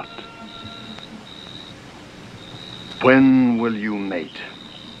heart. When will you mate?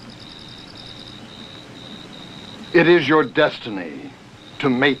 It is your destiny to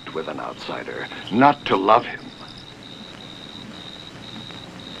mate with an outsider, not to love him.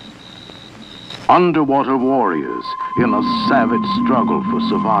 Underwater warriors in a savage struggle for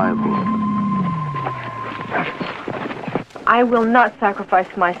survival. I will not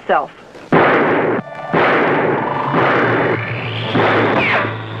sacrifice myself.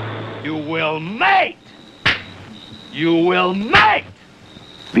 You will mate! You will mate!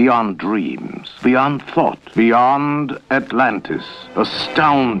 Beyond dreams, beyond thought, beyond Atlantis,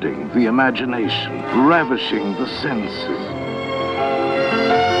 astounding the imagination, ravishing the senses.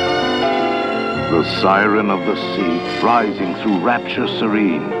 The siren of the sea, rising through rapture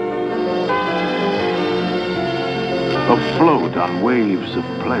serene. Afloat on waves of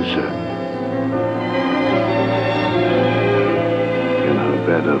pleasure. In her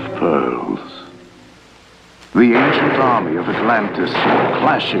bed of pearls. The ancient army of Atlantis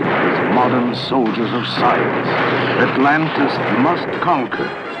clashing with modern soldiers of science. Atlantis must conquer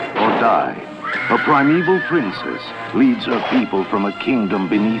or die. A primeval princess leads her people from a kingdom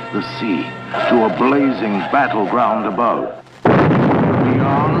beneath the sea to a blazing battleground above.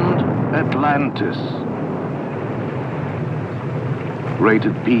 Beyond Atlantis.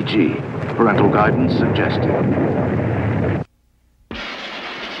 Rated PG. Parental guidance suggested.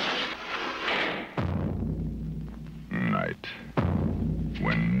 Night,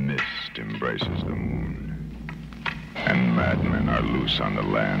 when mist embraces the moon, and madmen are loose on the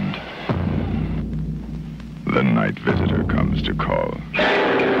land, the night visitor comes to call.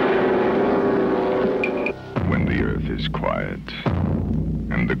 When the earth is quiet,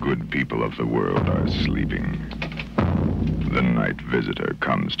 and the good people of the world are sleeping, the night visitor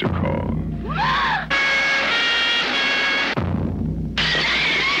comes to call.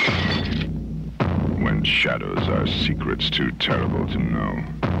 When shadows are secrets too terrible to know.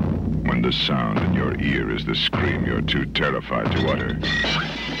 When the sound in your ear is the scream you're too terrified to utter.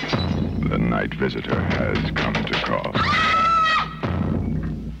 The night visitor has come to call.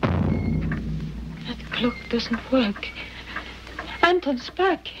 That clock doesn't work. Anton's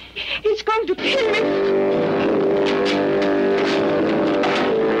back. He's going to kill me.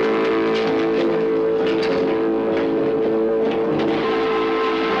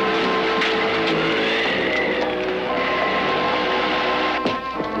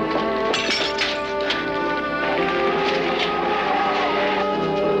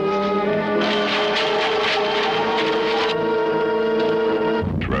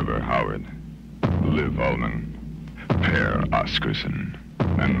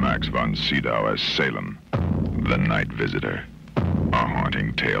 And Max von Sydow as Salem, the night visitor. A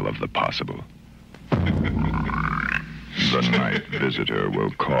haunting tale of the possible. The night visitor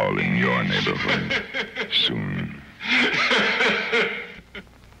will call in your neighborhood soon.